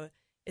powerful. So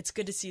it's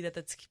good to see that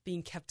that's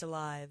being kept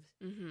alive.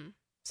 Mm-hmm.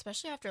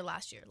 Especially after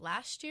last year.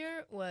 Last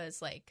year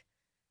was like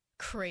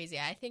crazy.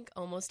 I think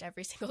almost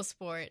every single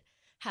sport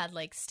had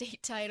like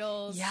state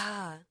titles.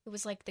 Yeah. It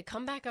was like the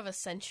comeback of a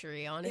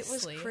century,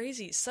 honestly. It was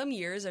crazy. Some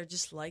years are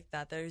just like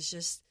that. There's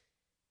just,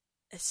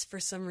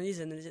 for some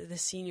reason, the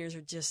seniors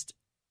are just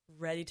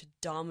ready to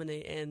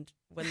dominate, and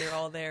when they're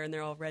all there and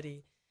they're all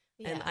ready.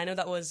 Yeah. And I know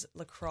that was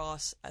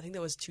lacrosse. I think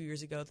that was 2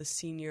 years ago. The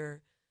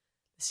seniors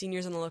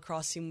on the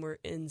lacrosse team were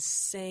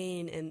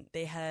insane, and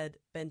they had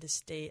been to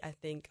state, I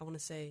think, I want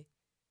to say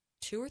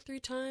 2 or 3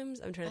 times.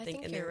 I'm trying to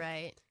think in you're their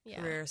right.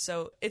 career.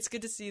 So it's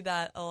good to see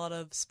that a lot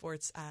of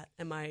sports at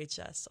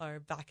MIHS are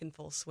back in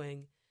full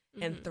swing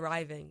and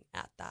thriving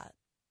at that.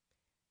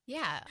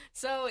 Yeah.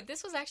 So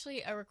this was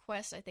actually a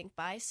request, I think,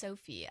 by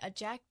Sophie, a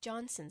Jack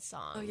Johnson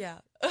song. Oh, yeah.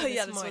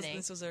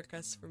 This was a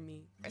request for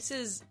me. This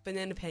is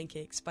Banana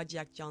Pancakes by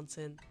Jack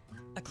Johnson.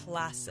 A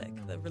classic.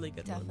 A really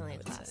good one. Definitely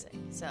a classic.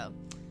 So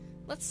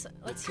let's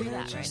hear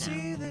that right now.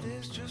 See that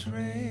it's just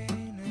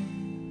raining.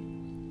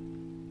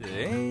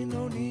 There ain't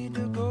no need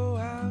to go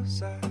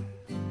outside.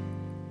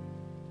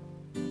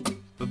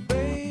 But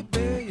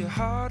baby, you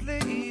hardly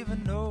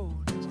even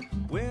notice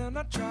when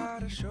I try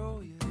to show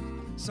you.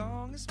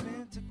 Song is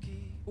meant to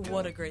keep.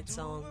 What a great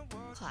song.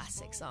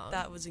 Classic song.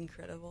 That was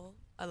incredible.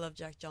 I love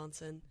Jack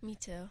Johnson. Me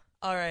too.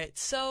 All right.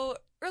 So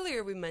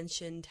earlier we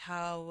mentioned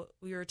how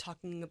we were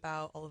talking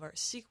about all of our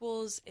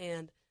sequels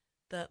and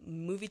the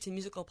movie to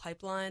musical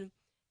pipeline.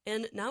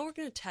 And now we're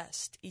going to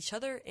test each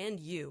other and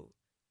you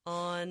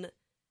on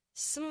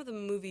some of the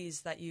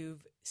movies that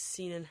you've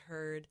seen and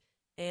heard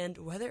and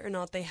whether or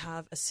not they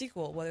have a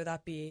sequel, whether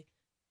that be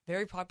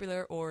very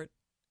popular or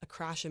a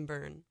crash and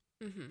burn.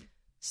 Mm-hmm.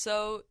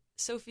 So,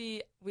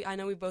 Sophie, I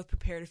know we both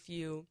prepared a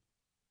few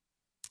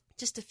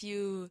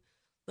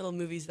little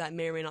movies that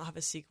may or may not have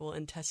a sequel,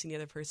 and testing the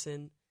other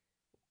person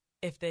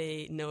if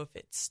they know if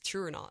it's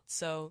true or not.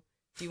 So,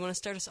 do you want to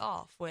start us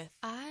off with?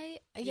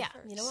 You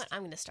know what?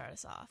 I'm going to start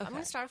us off. Okay. I'm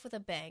going to start off with a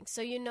bang.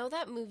 So you know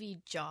that movie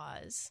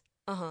Jaws?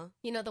 Uh-huh.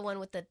 You know the one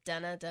with the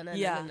dunna.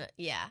 Yeah.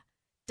 Yeah.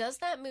 Does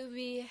that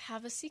movie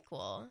have a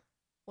sequel?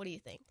 What do you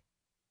think?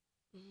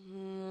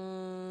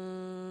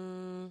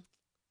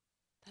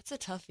 That's a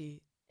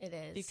toughie. It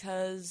is.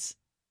 Because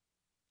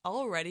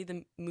already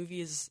the movie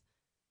is...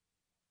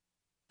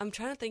 I'm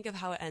trying to think of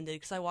how it ended,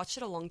 because I watched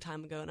it a long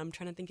time ago, and I'm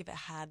trying to think if it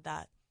had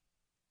that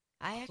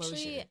I closure.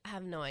 Actually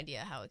have no idea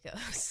how it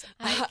goes.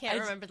 I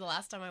can't remember the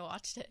last time I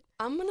watched it.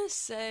 I'm going to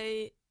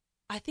say...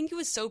 I think it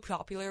was so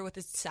popular with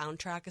its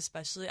soundtrack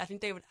especially. I think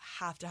they would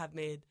have to have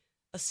made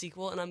a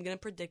sequel, and I'm going to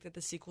predict that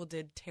the sequel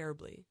did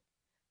terribly.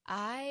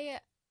 I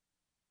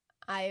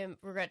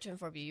regret to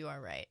inform you, you are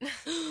right.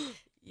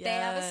 Yes. They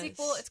have a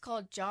sequel. It's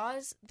called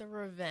Jaws: The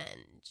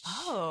Revenge.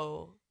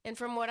 Oh. And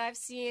from what I've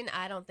seen,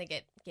 I don't think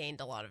it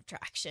gained a lot of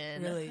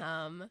traction. Really?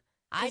 I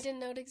didn't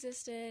know it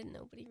existed.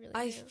 Nobody really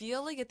I knew.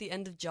 feel like at the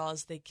end of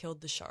Jaws, they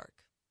killed the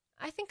shark.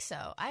 I think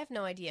so. I have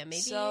no idea. Maybe...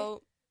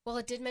 So... Well,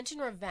 it did mention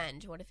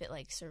revenge. What if it,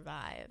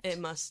 survived? It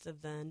must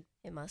have then.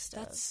 It must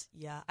have.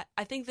 Yeah.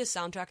 I think the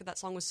soundtrack of that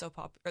song was so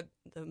popular,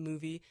 the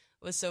movie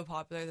was so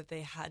popular that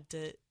they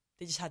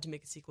just had to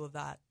make a sequel of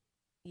that.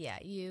 Yeah,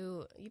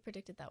 you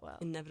predicted that well.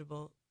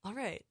 Inevitable. All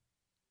right.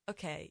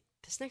 Okay,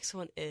 this next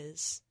one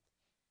is,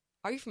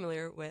 are you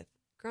familiar with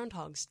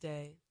Groundhog's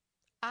Day?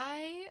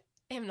 I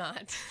am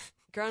not.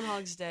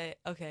 Groundhog's Day,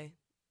 okay.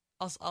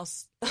 I'll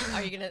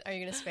Are you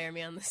gonna spare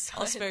me on this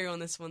one? I'll spare you on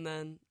this one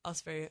then. I'll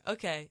spare you.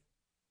 Okay.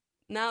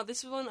 Now,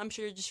 this one, I'm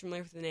sure you're just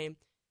familiar with the name.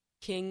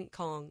 King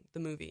Kong, the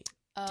movie.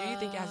 Do you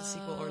think it has a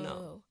sequel or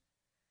no?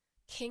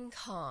 King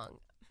Kong.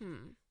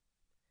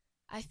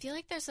 I feel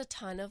like there's a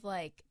ton of,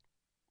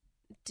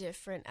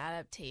 different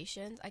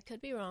adaptations. I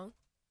could be wrong,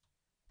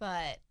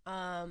 but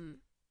I'm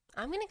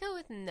gonna go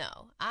with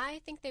no.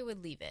 I think they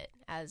would leave it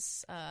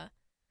as a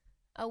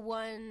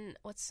one.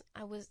 What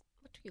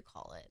do you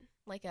call it?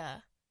 Like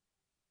a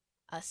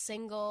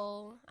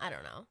single. I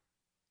don't know,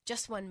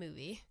 just one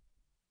movie.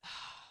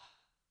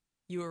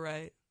 You were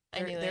right.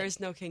 There is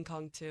no King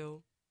Kong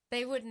 2.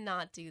 They would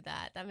not do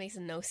that. That makes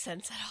no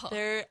sense at all.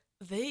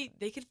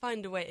 They could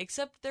find a way.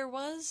 Except there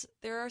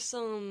are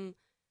some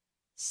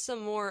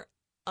more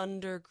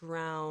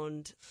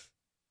underground.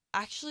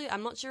 Actually,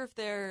 I'm not sure if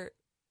there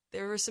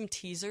were some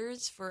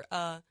teasers for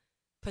a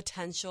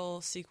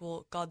potential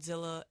sequel,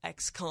 Godzilla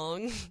X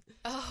Kong,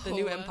 The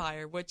New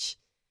Empire, which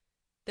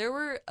there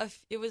were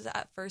it was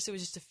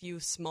just a few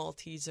small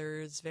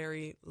teasers,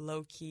 very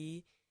low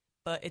key,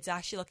 but it's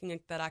actually looking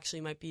like that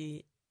actually might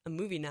be a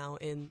movie now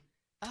in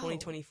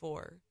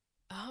 2024.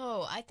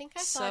 Oh, I think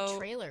I saw a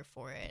trailer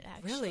for it,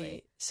 actually.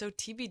 Really? So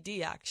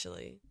TBD,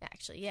 actually.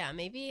 Actually, yeah,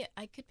 maybe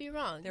I could be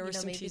wrong. There were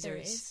some maybe teasers. There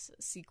is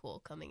a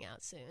sequel coming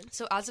out soon.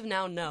 So as of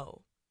now,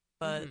 no.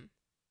 But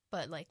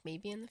but like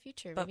maybe in the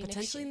future. But maybe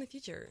potentially in the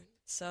future.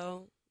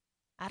 So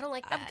I don't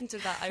like that.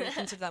 I would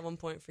consider that 1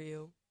 point for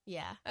you.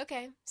 Yeah.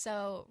 Okay.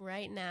 So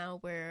right now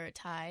we're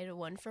tied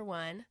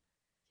 1-1. Yes.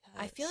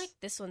 I feel like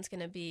this one's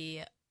gonna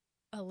be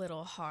a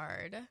little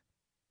hard.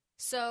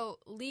 So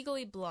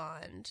Legally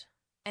Blonde.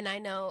 And I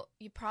know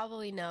you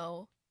probably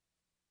know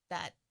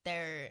that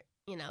the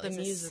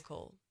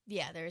musical.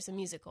 There's a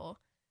musical.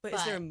 But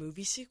is there a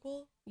movie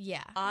sequel?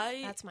 Yeah.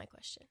 That's my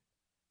question.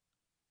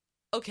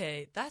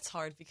 Okay, that's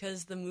hard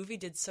because the movie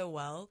did so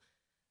well,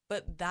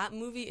 but that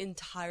movie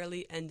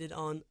entirely ended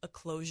on a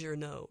closure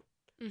note.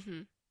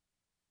 Mm-hmm.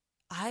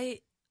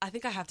 I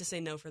think I have to say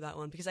no for that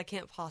one because I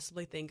can't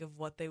possibly think of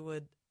what they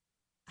would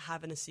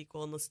have in a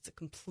sequel unless it's a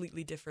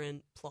completely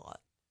different plot.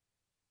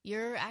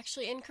 You're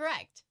actually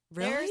incorrect.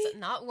 Really? There's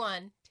not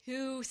 1,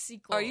 2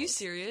 sequels. Are you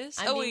serious?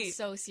 I'm being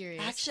so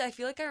serious. Actually, I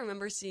feel like I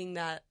remember seeing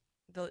the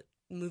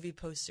movie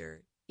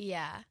poster.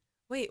 Yeah.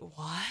 Wait,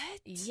 what?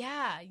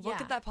 Yeah. What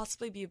could that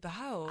possibly be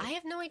about? I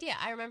have no idea.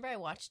 I remember I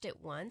watched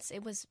it once.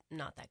 It was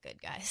not that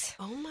good, guys.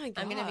 Oh my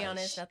gosh. I'm going to be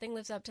honest. Nothing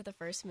lives up to the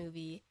first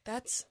movie.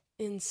 That's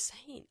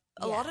insane.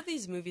 A lot of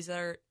these movies that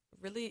are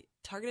really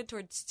targeted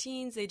towards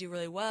teens, they do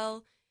really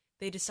well.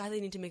 They decide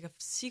they need to make a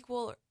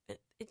sequel.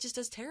 It just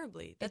does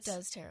terribly. It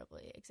does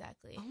terribly,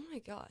 exactly. Oh my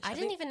gosh. I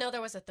didn't even know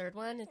there was a third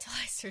one until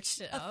I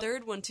searched it up. A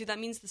third one, too. That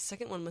means the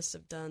second one must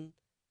have done.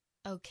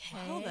 Okay.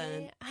 Well,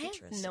 then. I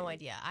have no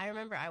idea. I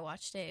remember I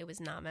watched it. It was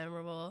not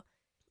memorable.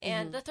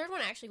 And the third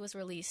one actually was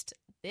released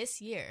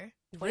this year,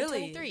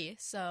 2023. Really?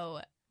 So,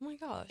 oh my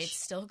gosh. It's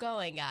still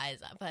going, guys.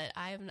 But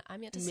I'm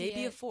yet to see it.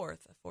 Maybe a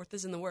fourth. A fourth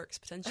is in the works,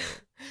 potentially.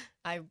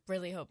 I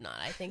really hope not.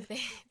 I think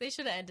they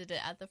should have ended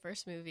it at the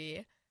first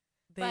movie.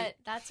 But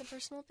that's a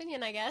personal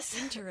opinion, I guess.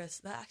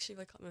 Interesting. That actually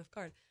really caught me off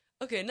guard.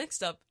 Okay,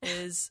 next up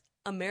is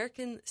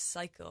American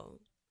Psycho.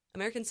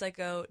 American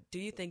Psycho, do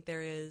you think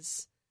there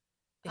is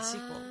a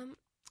sequel?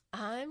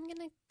 I'm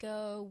going to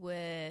go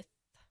with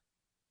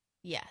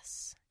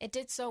yes. It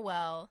did so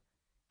well.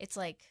 It's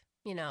like,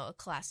 a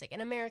classic,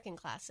 an American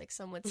classic,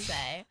 some would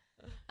say.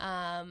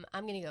 I'm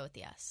going to go with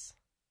yes.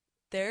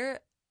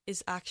 There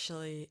is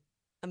actually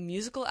a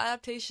musical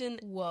adaptation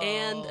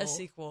and a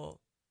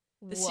sequel.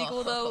 The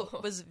sequel, though,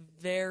 was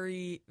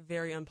very,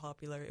 very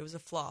unpopular. It was a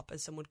flop,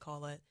 as some would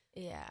call it.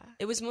 Yeah.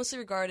 It was mostly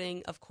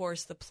regarding, of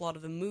course, the plot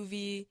of the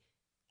movie.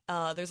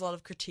 There's a lot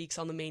of critiques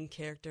on the main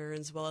character,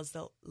 as well as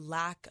the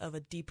lack of a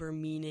deeper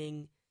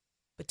meaning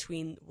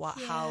between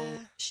how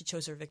she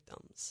chose her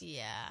victims.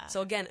 Yeah.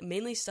 So, again,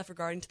 mainly stuff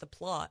regarding to the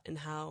plot and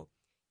how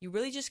you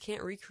really just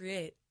can't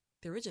recreate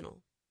the original.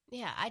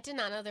 Yeah, I did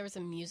not know there was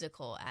a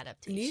musical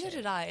adaptation. Neither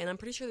did I, and I'm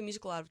pretty sure the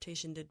musical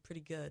adaptation did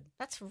pretty good.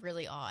 That's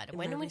really odd.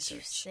 When would you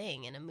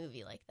sing in a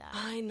movie like that?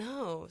 I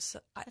know.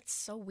 That's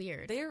so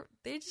weird. They're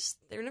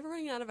never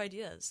running out of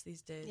ideas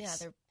these days. Yeah,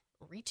 they're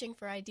reaching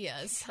for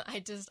ideas. I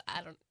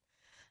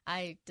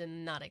did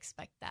not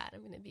expect that. I'm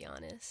going to be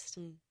honest.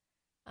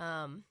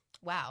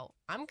 Wow.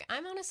 I'm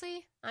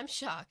honestly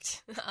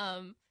shocked.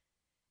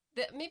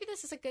 Maybe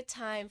this is a good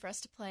time for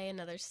us to play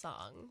another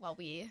song while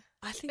we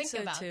think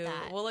so about too.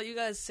 that. We'll let you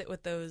guys sit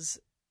with those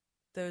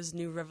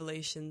new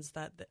revelations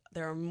that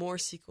there are more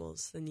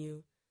sequels than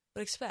you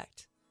would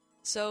expect.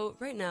 So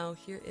right now,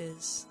 here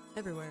is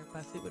Everywhere by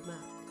Fleetwood Mac.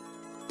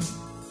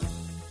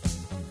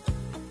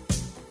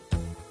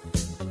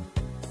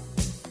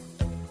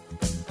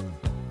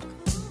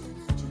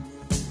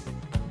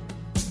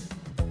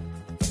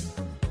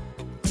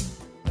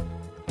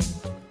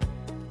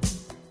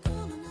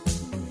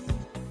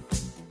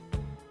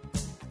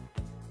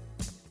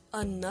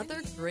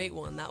 Another great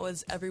one. That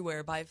was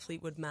Everywhere by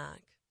Fleetwood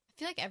Mac. I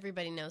feel like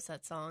everybody knows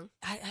that song.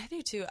 I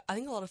do too. I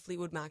think a lot of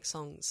Fleetwood Mac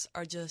songs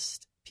are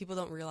just, people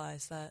don't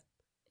realize that.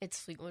 It's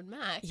Fleetwood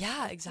Mac.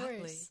 Yeah,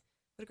 exactly.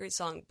 What a great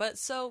song. But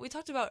so we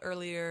talked about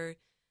earlier,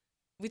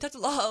 we talked a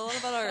lot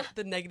about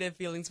the negative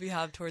feelings we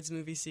have towards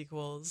movie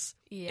sequels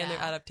and their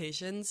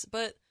adaptations.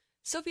 But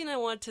Sophie and I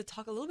want to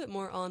talk a little bit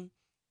more on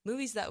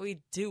movies that we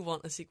do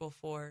want a sequel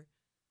for.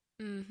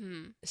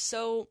 Mm-hmm.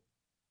 So,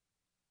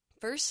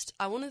 first,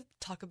 I want to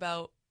talk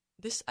about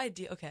this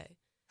idea. Okay,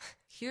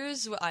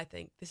 here's what I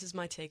think. This is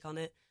my take on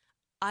it.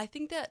 I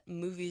think that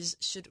movies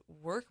should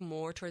work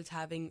more towards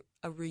having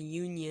a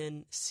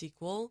reunion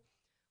sequel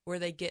where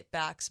they get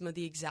back some of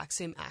the exact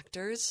same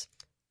actors.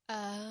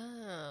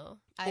 Oh,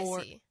 I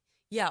see.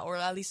 Yeah, or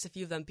at least a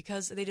few of them,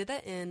 because they did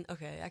that in,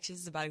 okay, actually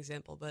this is a bad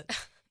example, but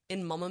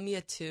in Mamma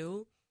Mia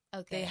 2,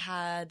 they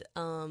had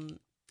some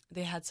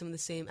of the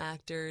same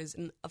actors,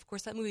 and of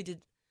course that movie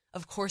did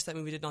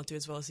not do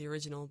as well as the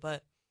original,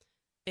 but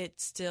it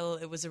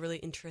was really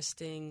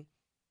interesting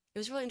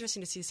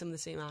to see some of the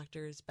same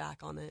actors back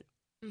on it.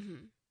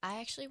 Mm-hmm.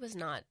 I actually was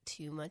not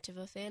too much of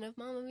a fan of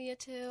Mamma Mia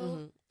 2.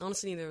 Mm-hmm.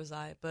 Honestly, neither was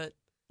I, but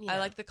I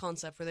like the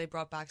concept where they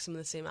brought back some of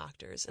the same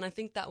actors, and I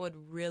think that would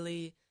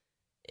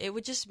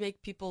just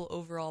make people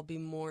overall be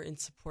more in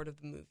support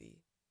of the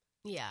movie.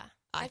 Yeah,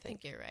 I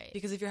think you're right.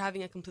 Because if you're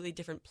having a completely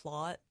different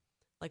plot,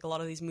 like a lot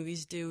of these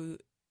movies do,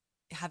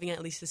 having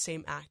at least the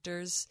same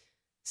actors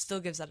still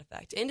gives that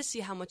effect. And to see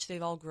how much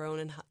they've all grown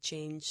and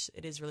changed,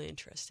 it is really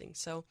interesting.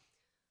 So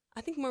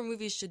I think more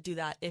movies should do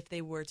that if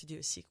they were to do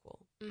a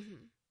sequel.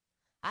 Mm-hmm.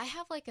 I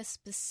have like a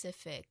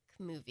specific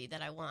movie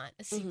that I want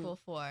a sequel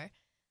for.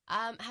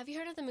 Have you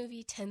heard of the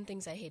movie 10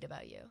 Things I Hate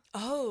About You?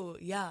 Oh,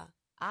 yeah.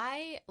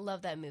 I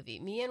love that movie.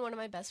 Me and one of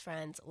my best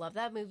friends love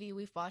that movie.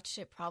 We've watched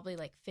it probably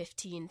like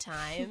 15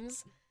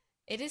 times.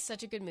 It is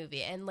such a good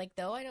movie. And like,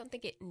 though I don't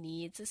think it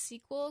needs a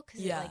sequel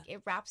because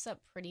it wraps up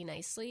pretty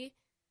nicely.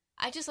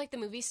 I just like the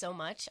movie so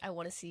much. I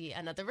want to see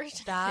another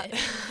version of it.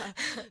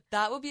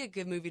 That would be a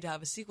good movie to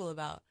have a sequel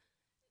about.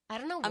 I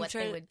don't know what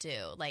they would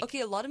do. Like,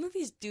 okay, a lot of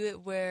movies do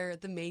it where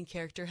the main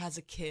character has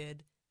a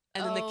kid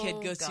and then the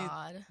kid goes through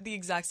the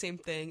exact same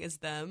thing as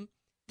them.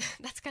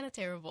 That's kind of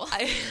terrible.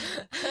 I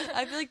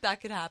feel like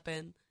that could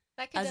happen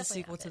as a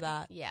sequel to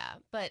that. Yeah,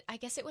 but I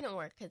guess it wouldn't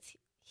work because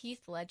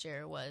Heath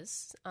Ledger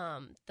was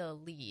the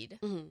lead.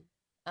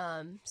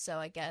 Mm-hmm. So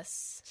I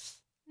guess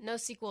no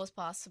sequel is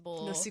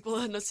possible. No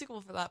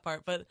sequel for that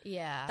part. But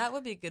yeah, that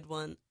would be a good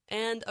one.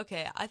 And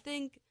okay, I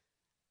think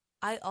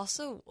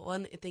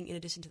one thing in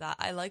addition to that,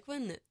 I like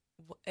when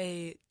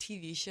a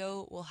TV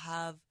show will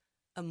have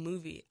a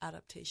movie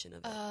adaptation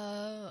of it.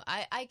 Oh,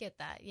 I get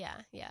that. Yeah.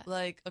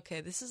 Like,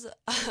 okay, this is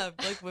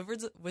like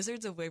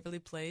Wizards of Waverly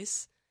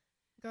Place.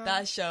 Girl.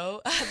 That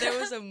show, there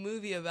was a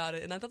movie about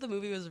it, and I thought the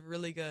movie was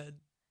really good.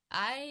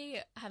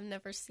 I have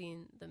never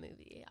seen the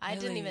movie. I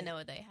didn't even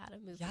know they had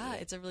a movie. Yeah,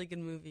 it's a really good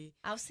movie.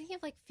 I was thinking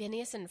of like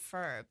Phineas and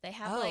Ferb. They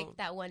have like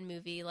that one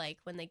movie, like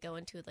when they go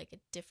into like a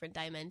different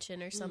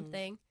dimension or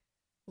something.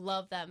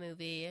 Love that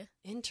movie.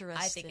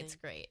 Interesting. I think it's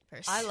great,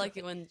 personally. I like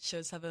it when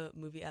shows have a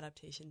movie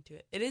adaptation to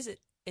it. It is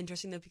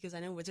interesting, though, because I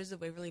know Wizards of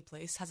Waverly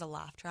Place has a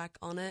laugh track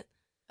on it.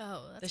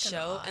 Oh, that's the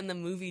show, odd. And the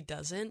movie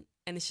doesn't.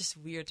 And it's just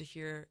weird to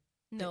hear.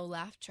 No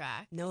laugh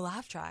track. No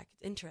laugh track.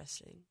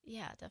 Interesting.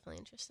 Yeah, definitely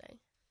interesting.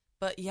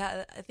 But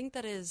yeah, I think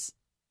that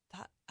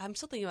I'm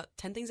still thinking about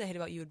 10 Things I Hate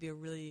About You would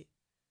be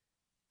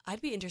I'd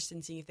be interested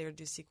in seeing if they would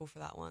do a sequel for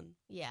that one.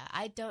 Yeah,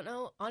 I don't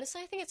know.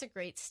 Honestly, I think it's a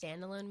great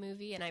standalone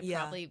movie, and I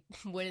probably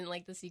wouldn't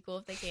like the sequel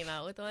if they came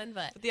out with one,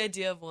 but the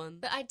idea of one.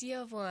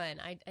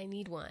 I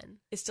need one.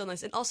 It's still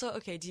nice. And also,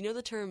 okay, do you know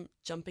the term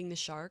jumping the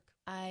shark?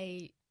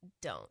 I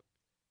don't.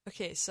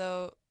 Okay,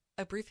 so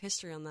a brief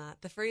history on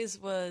that. The phrase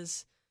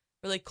was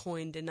really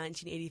coined in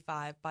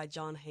 1985 by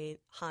John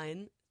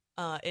Hine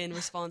in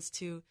response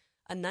to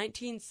a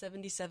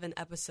 1977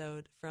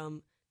 episode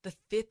from the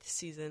 5th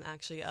season,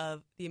 actually,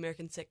 of the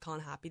American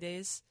sitcom Happy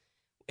Days,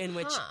 in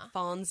which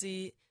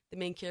Fonzie, the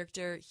main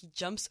character, he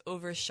jumps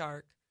over a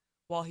shark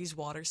while he's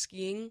water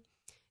skiing.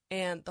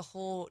 And the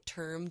whole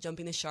term,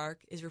 jumping the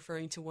shark, is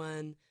referring to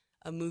when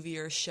a movie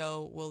or a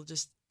show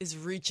is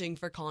reaching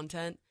for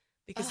content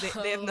because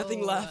they have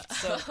nothing left.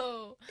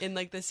 So in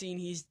like the scene,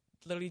 he's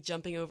literally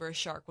jumping over a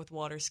shark with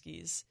water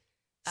skis.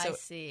 So, I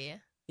see.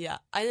 Yeah.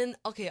 And then,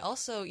 okay,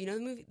 also, you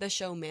know the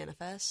show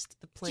Manifest,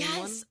 the plane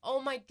one? Yes! Oh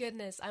my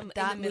goodness, I'm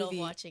in the middle of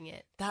watching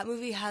it. That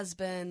movie has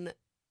been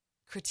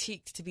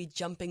critiqued to be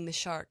jumping the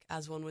shark,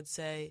 as one would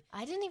say.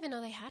 I didn't even know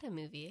they had a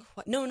movie.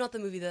 No, not the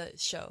movie, the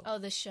show. Oh,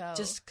 the show.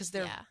 Just because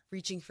they're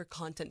reaching for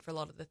content for a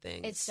lot of the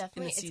things. It's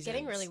definitely, it's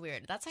getting really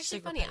weird. That's actually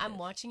funny. I'm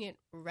watching it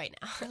right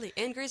now. Really?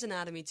 And Grey's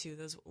Anatomy, too.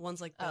 Those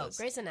ones like those.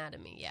 Oh, Grey's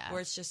Anatomy, yeah.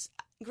 Where it's just,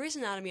 Grey's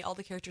Anatomy, all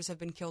the characters have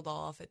been killed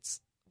off. It's,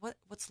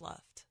 what's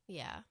left?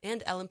 Yeah.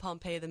 And Ellen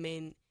Pompey, the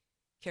main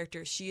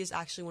character, she is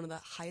actually one of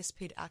the highest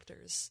paid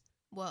actors.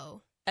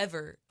 Whoa.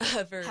 Ever.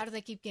 How do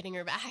they keep getting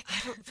her back?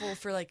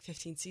 For like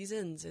 15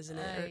 seasons, isn't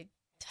it? I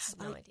have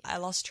no idea. I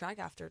lost track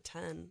after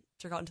 10.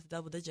 Got into the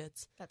double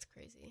digits. That's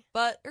crazy.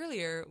 But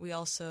earlier, we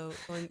also,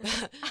 going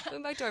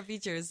back to our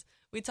features,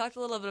 we talked a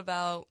little bit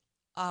about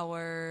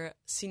our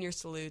senior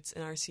salutes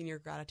and our senior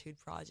gratitude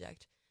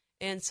project.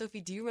 And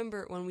Sophie, do you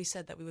remember when we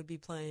said that we would be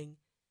playing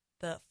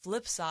the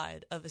flip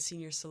side of a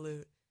senior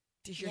salute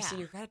to your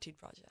senior gratitude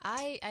project?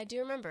 I do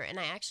remember, and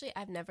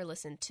I've never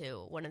listened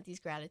to one of these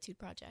gratitude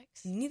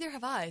projects. Neither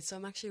have I, so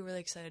I'm actually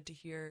really excited to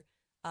hear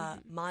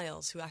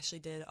Miles, who actually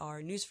did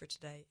our news for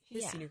today,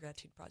 his senior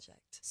gratitude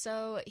project.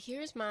 So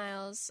here's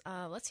Miles.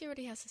 Let's hear what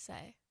he has to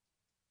say.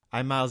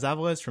 I'm Miles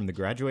Avalos from the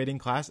graduating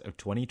class of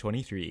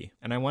 2023,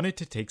 and I wanted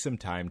to take some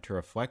time to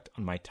reflect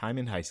on my time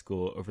in high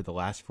school over the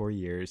last 4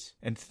 years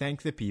and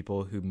thank the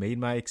people who made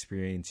my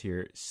experience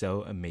here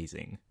so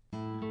amazing.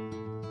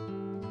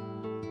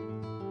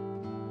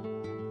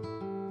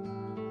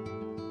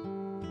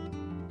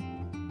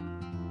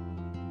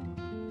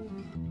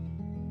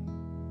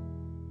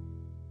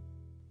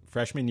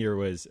 Freshman year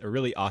was a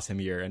really awesome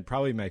year and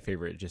probably my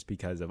favorite just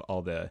because of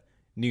all the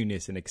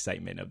newness and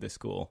excitement of the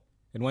school.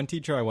 And one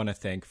teacher I want to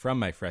thank from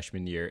my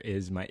freshman year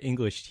is my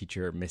English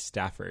teacher, Miss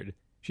Stafford.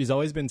 She's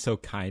always been so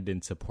kind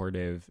and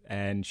supportive,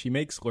 and she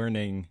makes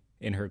learning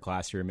in her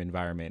classroom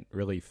environment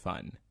really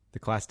fun. The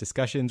class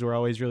discussions were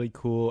always really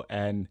cool,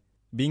 and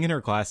being in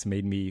her class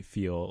made me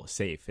feel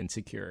safe and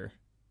secure.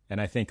 And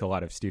I think a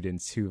lot of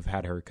students who've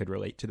had her could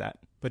relate to that.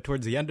 But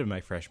towards the end of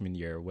my freshman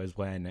year was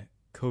when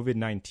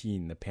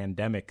COVID-19, the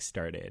pandemic,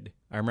 started.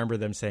 I remember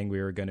them saying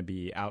we were going to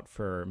be out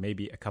for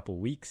maybe a couple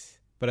weeks.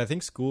 But I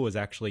think school was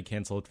actually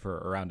canceled for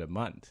around a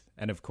month.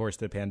 And of course,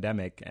 the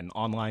pandemic and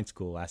online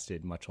school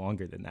lasted much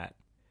longer than that.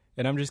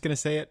 And I'm just going to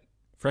say it,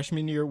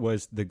 freshman year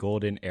was the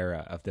golden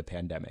era of the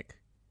pandemic.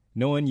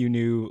 No one you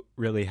knew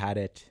really had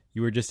it.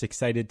 You were just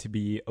excited to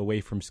be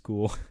away from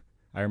school.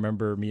 I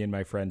remember me and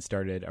my friends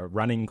started a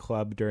running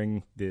club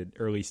during the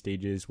early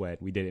stages when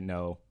we didn't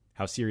know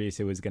how serious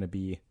it was going to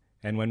be.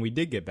 And when we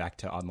did get back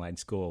to online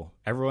school,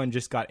 everyone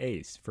just got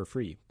A's for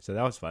free. So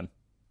that was fun.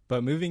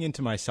 But moving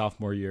into my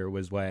sophomore year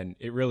was when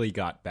it really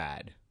got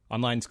bad.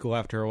 Online school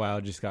after a while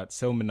just got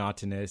so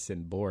monotonous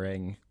and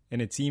boring,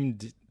 and it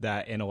seemed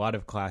that in a lot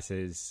of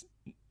classes,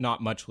 not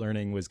much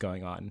learning was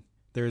going on.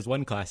 There was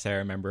one class I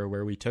remember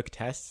where we took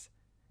tests,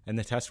 and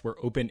the tests were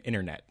open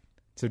internet.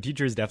 So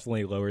teachers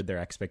definitely lowered their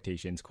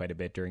expectations quite a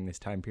bit during this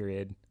time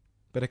period.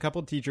 But a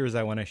couple teachers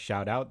I want to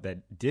shout out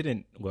that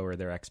didn't lower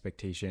their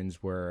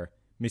expectations were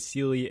Miss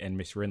Seeley and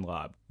Miss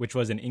Rinlob, which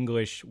was an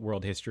English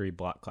world history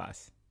block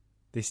class.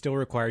 They still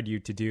required you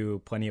to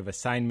do plenty of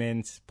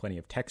assignments, plenty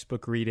of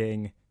textbook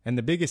reading, and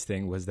the biggest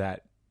thing was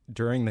that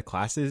during the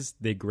classes,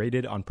 they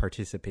graded on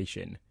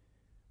participation,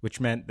 which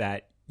meant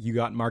that you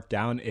got marked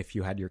down if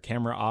you had your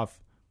camera off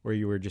or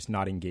you were just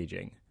not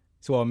engaging.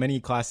 So while many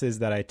classes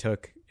that I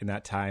took in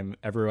that time,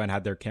 everyone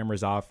had their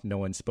cameras off, no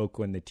one spoke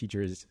when the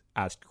teachers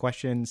asked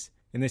questions.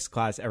 In this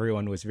class,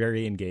 everyone was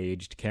very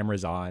engaged,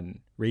 cameras on,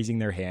 raising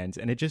their hands,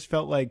 and it just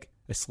felt like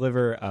a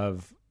sliver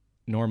of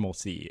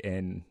normalcy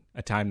in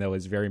a time that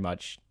was very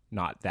much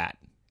not that.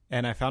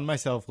 And I found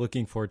myself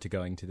looking forward to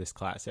going to this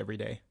class every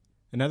day.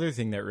 Another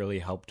thing that really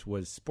helped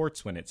was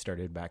sports when it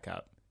started back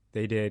up.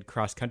 They did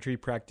cross-country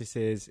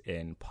practices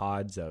in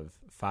pods of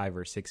 5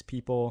 or 6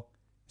 people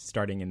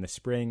starting in the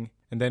spring.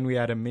 And then we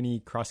had a mini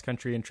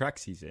cross-country and track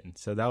season.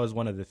 So that was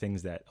one of the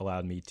things that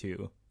allowed me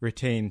to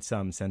retain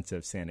some sense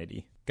of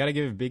sanity. Gotta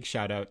give a big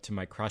shout out to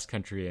my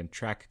cross-country and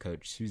track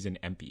coach, Susan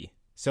Empey.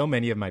 So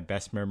many of my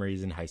best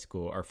memories in high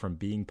school are from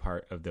being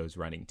part of those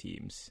running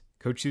teams.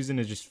 Coach Susan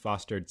has just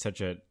fostered such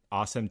an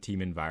awesome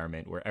team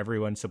environment where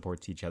everyone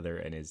supports each other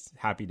and is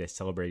happy to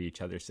celebrate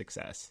each other's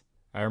success.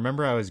 I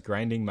remember I was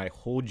grinding my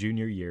whole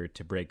junior year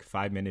to break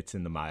 5 minutes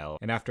in the mile,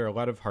 and after a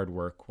lot of hard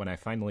work, when I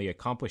finally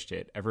accomplished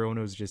it, everyone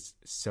was just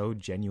so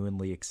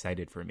genuinely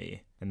excited for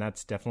me. And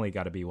that's definitely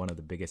got to be one of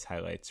the biggest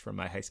highlights from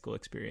my high school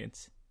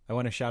experience. I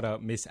want to shout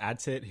out Miss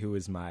Adsit, who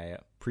was my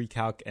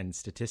pre-calc and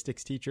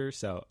statistics teacher,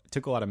 so I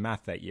took a lot of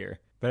math that year.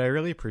 But I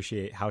really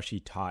appreciate how she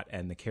taught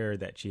and the care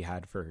that she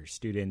had for her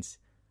students.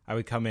 I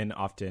would come in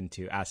often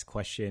to ask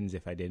questions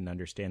if I didn't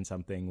understand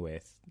something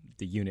with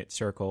the unit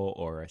circle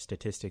or a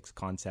statistics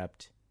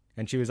concept.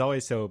 And she was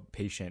always so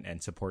patient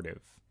and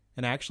supportive.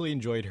 And I actually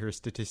enjoyed her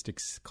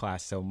statistics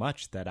class so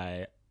much that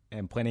I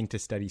am planning to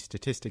study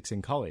statistics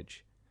in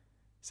college.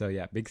 So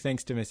yeah, big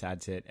thanks to Miss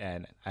Adsit,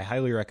 and I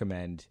highly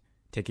recommend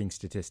taking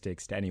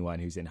statistics to anyone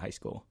who's in high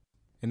school.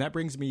 And that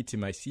brings me to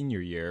my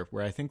senior year,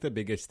 where I think the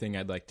biggest thing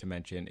I'd like to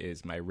mention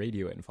is my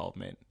radio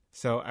involvement.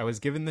 So I was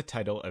given the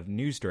title of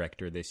news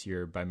director this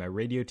year by my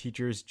radio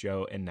teachers,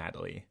 Joe and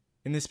Natalie.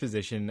 In this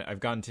position, I've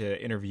gotten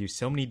to interview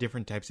so many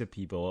different types of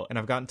people, and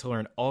I've gotten to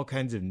learn all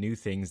kinds of new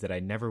things that I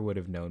never would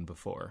have known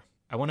before.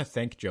 I want to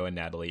thank Joe and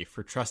Natalie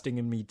for trusting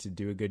in me to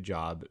do a good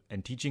job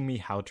and teaching me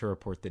how to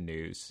report the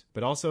news,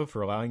 but also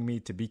for allowing me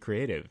to be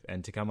creative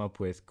and to come up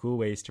with cool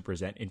ways to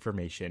present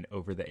information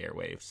over the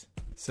airwaves.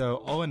 So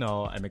all in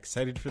all, I'm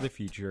excited for the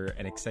future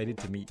and excited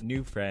to meet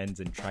new friends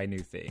and try new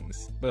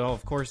things. But I'll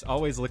of course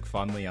always look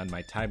fondly on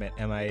my time at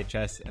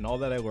KMIH and all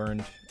that I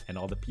learned and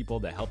all the people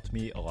that helped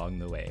me along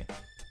the way.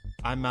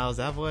 I'm Miles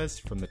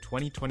Avalos from the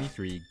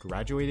 2023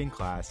 graduating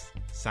class,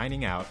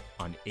 signing out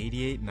on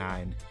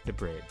 88.9 The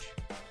Bridge.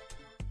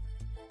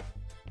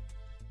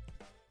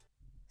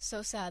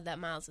 So sad that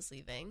Miles is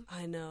leaving.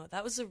 I know.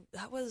 That was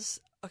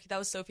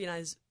Sophie and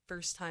I's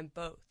first time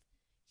both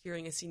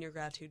hearing a senior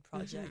gratitude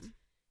project. Mm-hmm.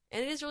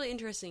 And it is really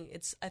interesting.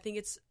 I think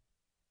it's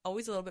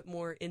always a little bit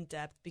more in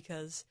depth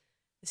because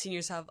the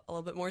seniors have a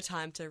little bit more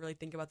time to really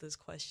think about those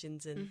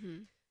questions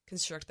and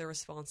construct their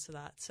response to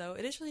that. So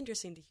it is really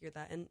interesting to hear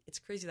that, and it's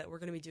crazy that we're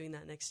going to be doing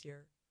that next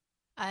year.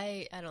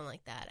 I don't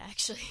like that,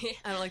 actually.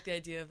 I don't like the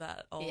idea of that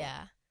at all.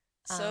 Yeah.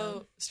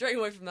 So straying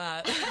away from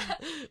that,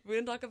 we're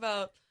going to talk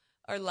about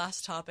our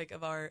last topic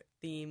of our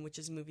theme, which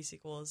is movie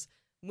sequels.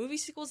 Movie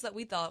sequels that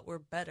we thought were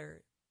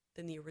better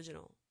than the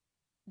original.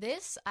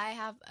 This I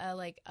have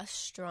a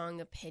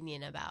strong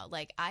opinion about.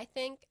 Like, I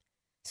think,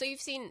 so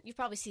you've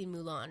probably seen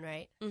Mulan,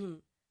 right? Mm-hmm.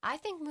 I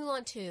think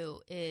Mulan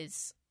 2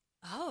 is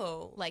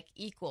like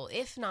equal,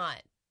 if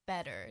not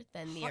better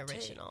than the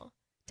original.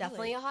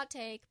 Definitely Really? a hot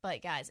take,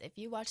 but guys, if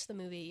you watch the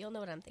movie, you'll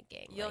know what I'm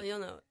thinking. You'll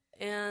know.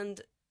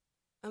 And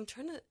I'm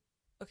trying to.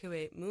 Okay,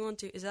 wait. Mulan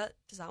 2. Does that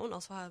one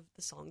also have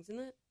the songs in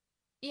it?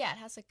 Yeah, it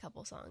has a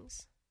couple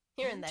songs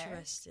here and there.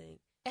 Interesting.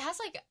 It has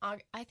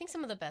I think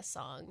some of the best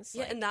songs.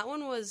 Yeah, and that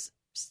one was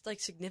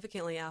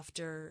significantly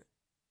after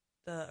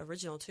the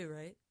original too,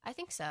 right? I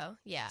think so.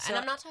 Yeah, So and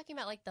I'm not talking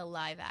about like the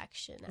live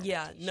action.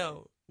 Yeah, adaptation.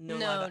 no.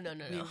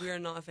 No. We are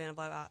not a fan of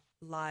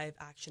live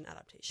action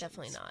adaptations.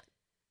 Definitely not.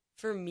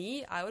 For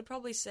me, I would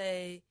probably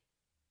say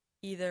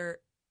either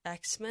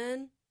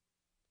X-Men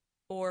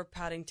or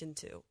Paddington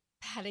 2.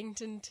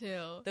 Paddington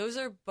 2. Those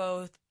are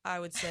both, I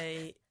would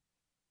say,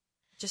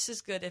 just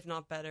as good, if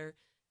not better.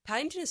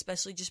 Paddington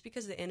especially, just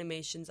because of the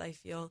animations, I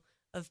feel,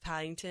 of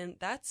Paddington,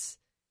 I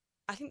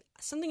think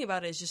something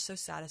about it is just so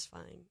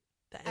satisfying.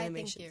 The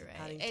animations I think you're of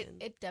right. Paddington.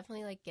 It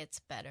definitely like gets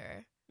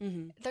better.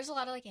 Mm-hmm. There's a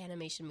lot of like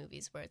animation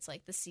movies where it's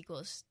like the sequel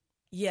is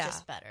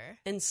just better.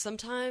 And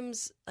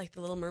sometimes, like the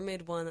Little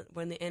Mermaid one,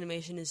 when the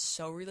animation is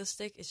so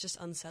realistic, it's just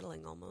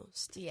unsettling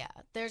almost. Yeah,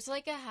 there's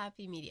like a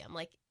happy medium.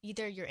 Like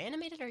either you're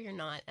animated or you're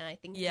not, and I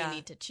think you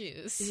need to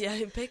choose. Yeah,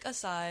 pick a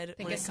side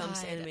when it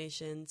comes to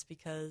animations,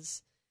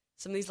 because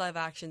some of these live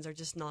actions are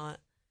just not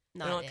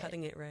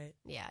cutting it right.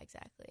 Yeah,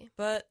 exactly.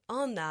 But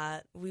on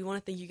that, we want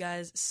to thank you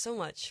guys so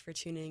much for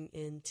tuning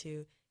in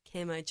to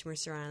KMIH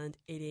Mercer Island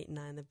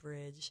 88.9 The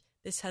Bridge.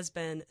 This has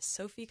been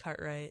Sophie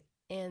Cartwright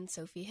and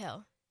Sophie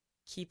Hill.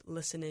 Keep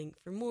listening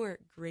for more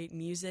great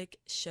music,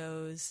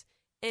 shows,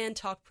 and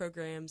talk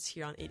programs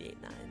here on 88.9.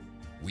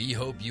 We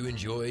hope you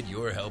enjoyed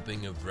your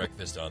helping of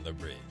Breakfast on the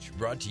Bridge,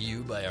 brought to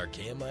you by our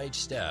KMIH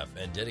staff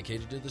and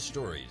dedicated to the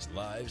stories,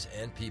 lives,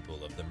 and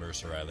people of the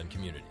Mercer Island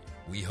community.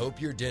 We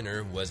hope your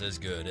dinner was as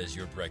good as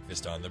your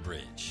breakfast on the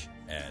bridge,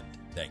 and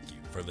thank you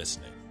for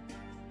listening.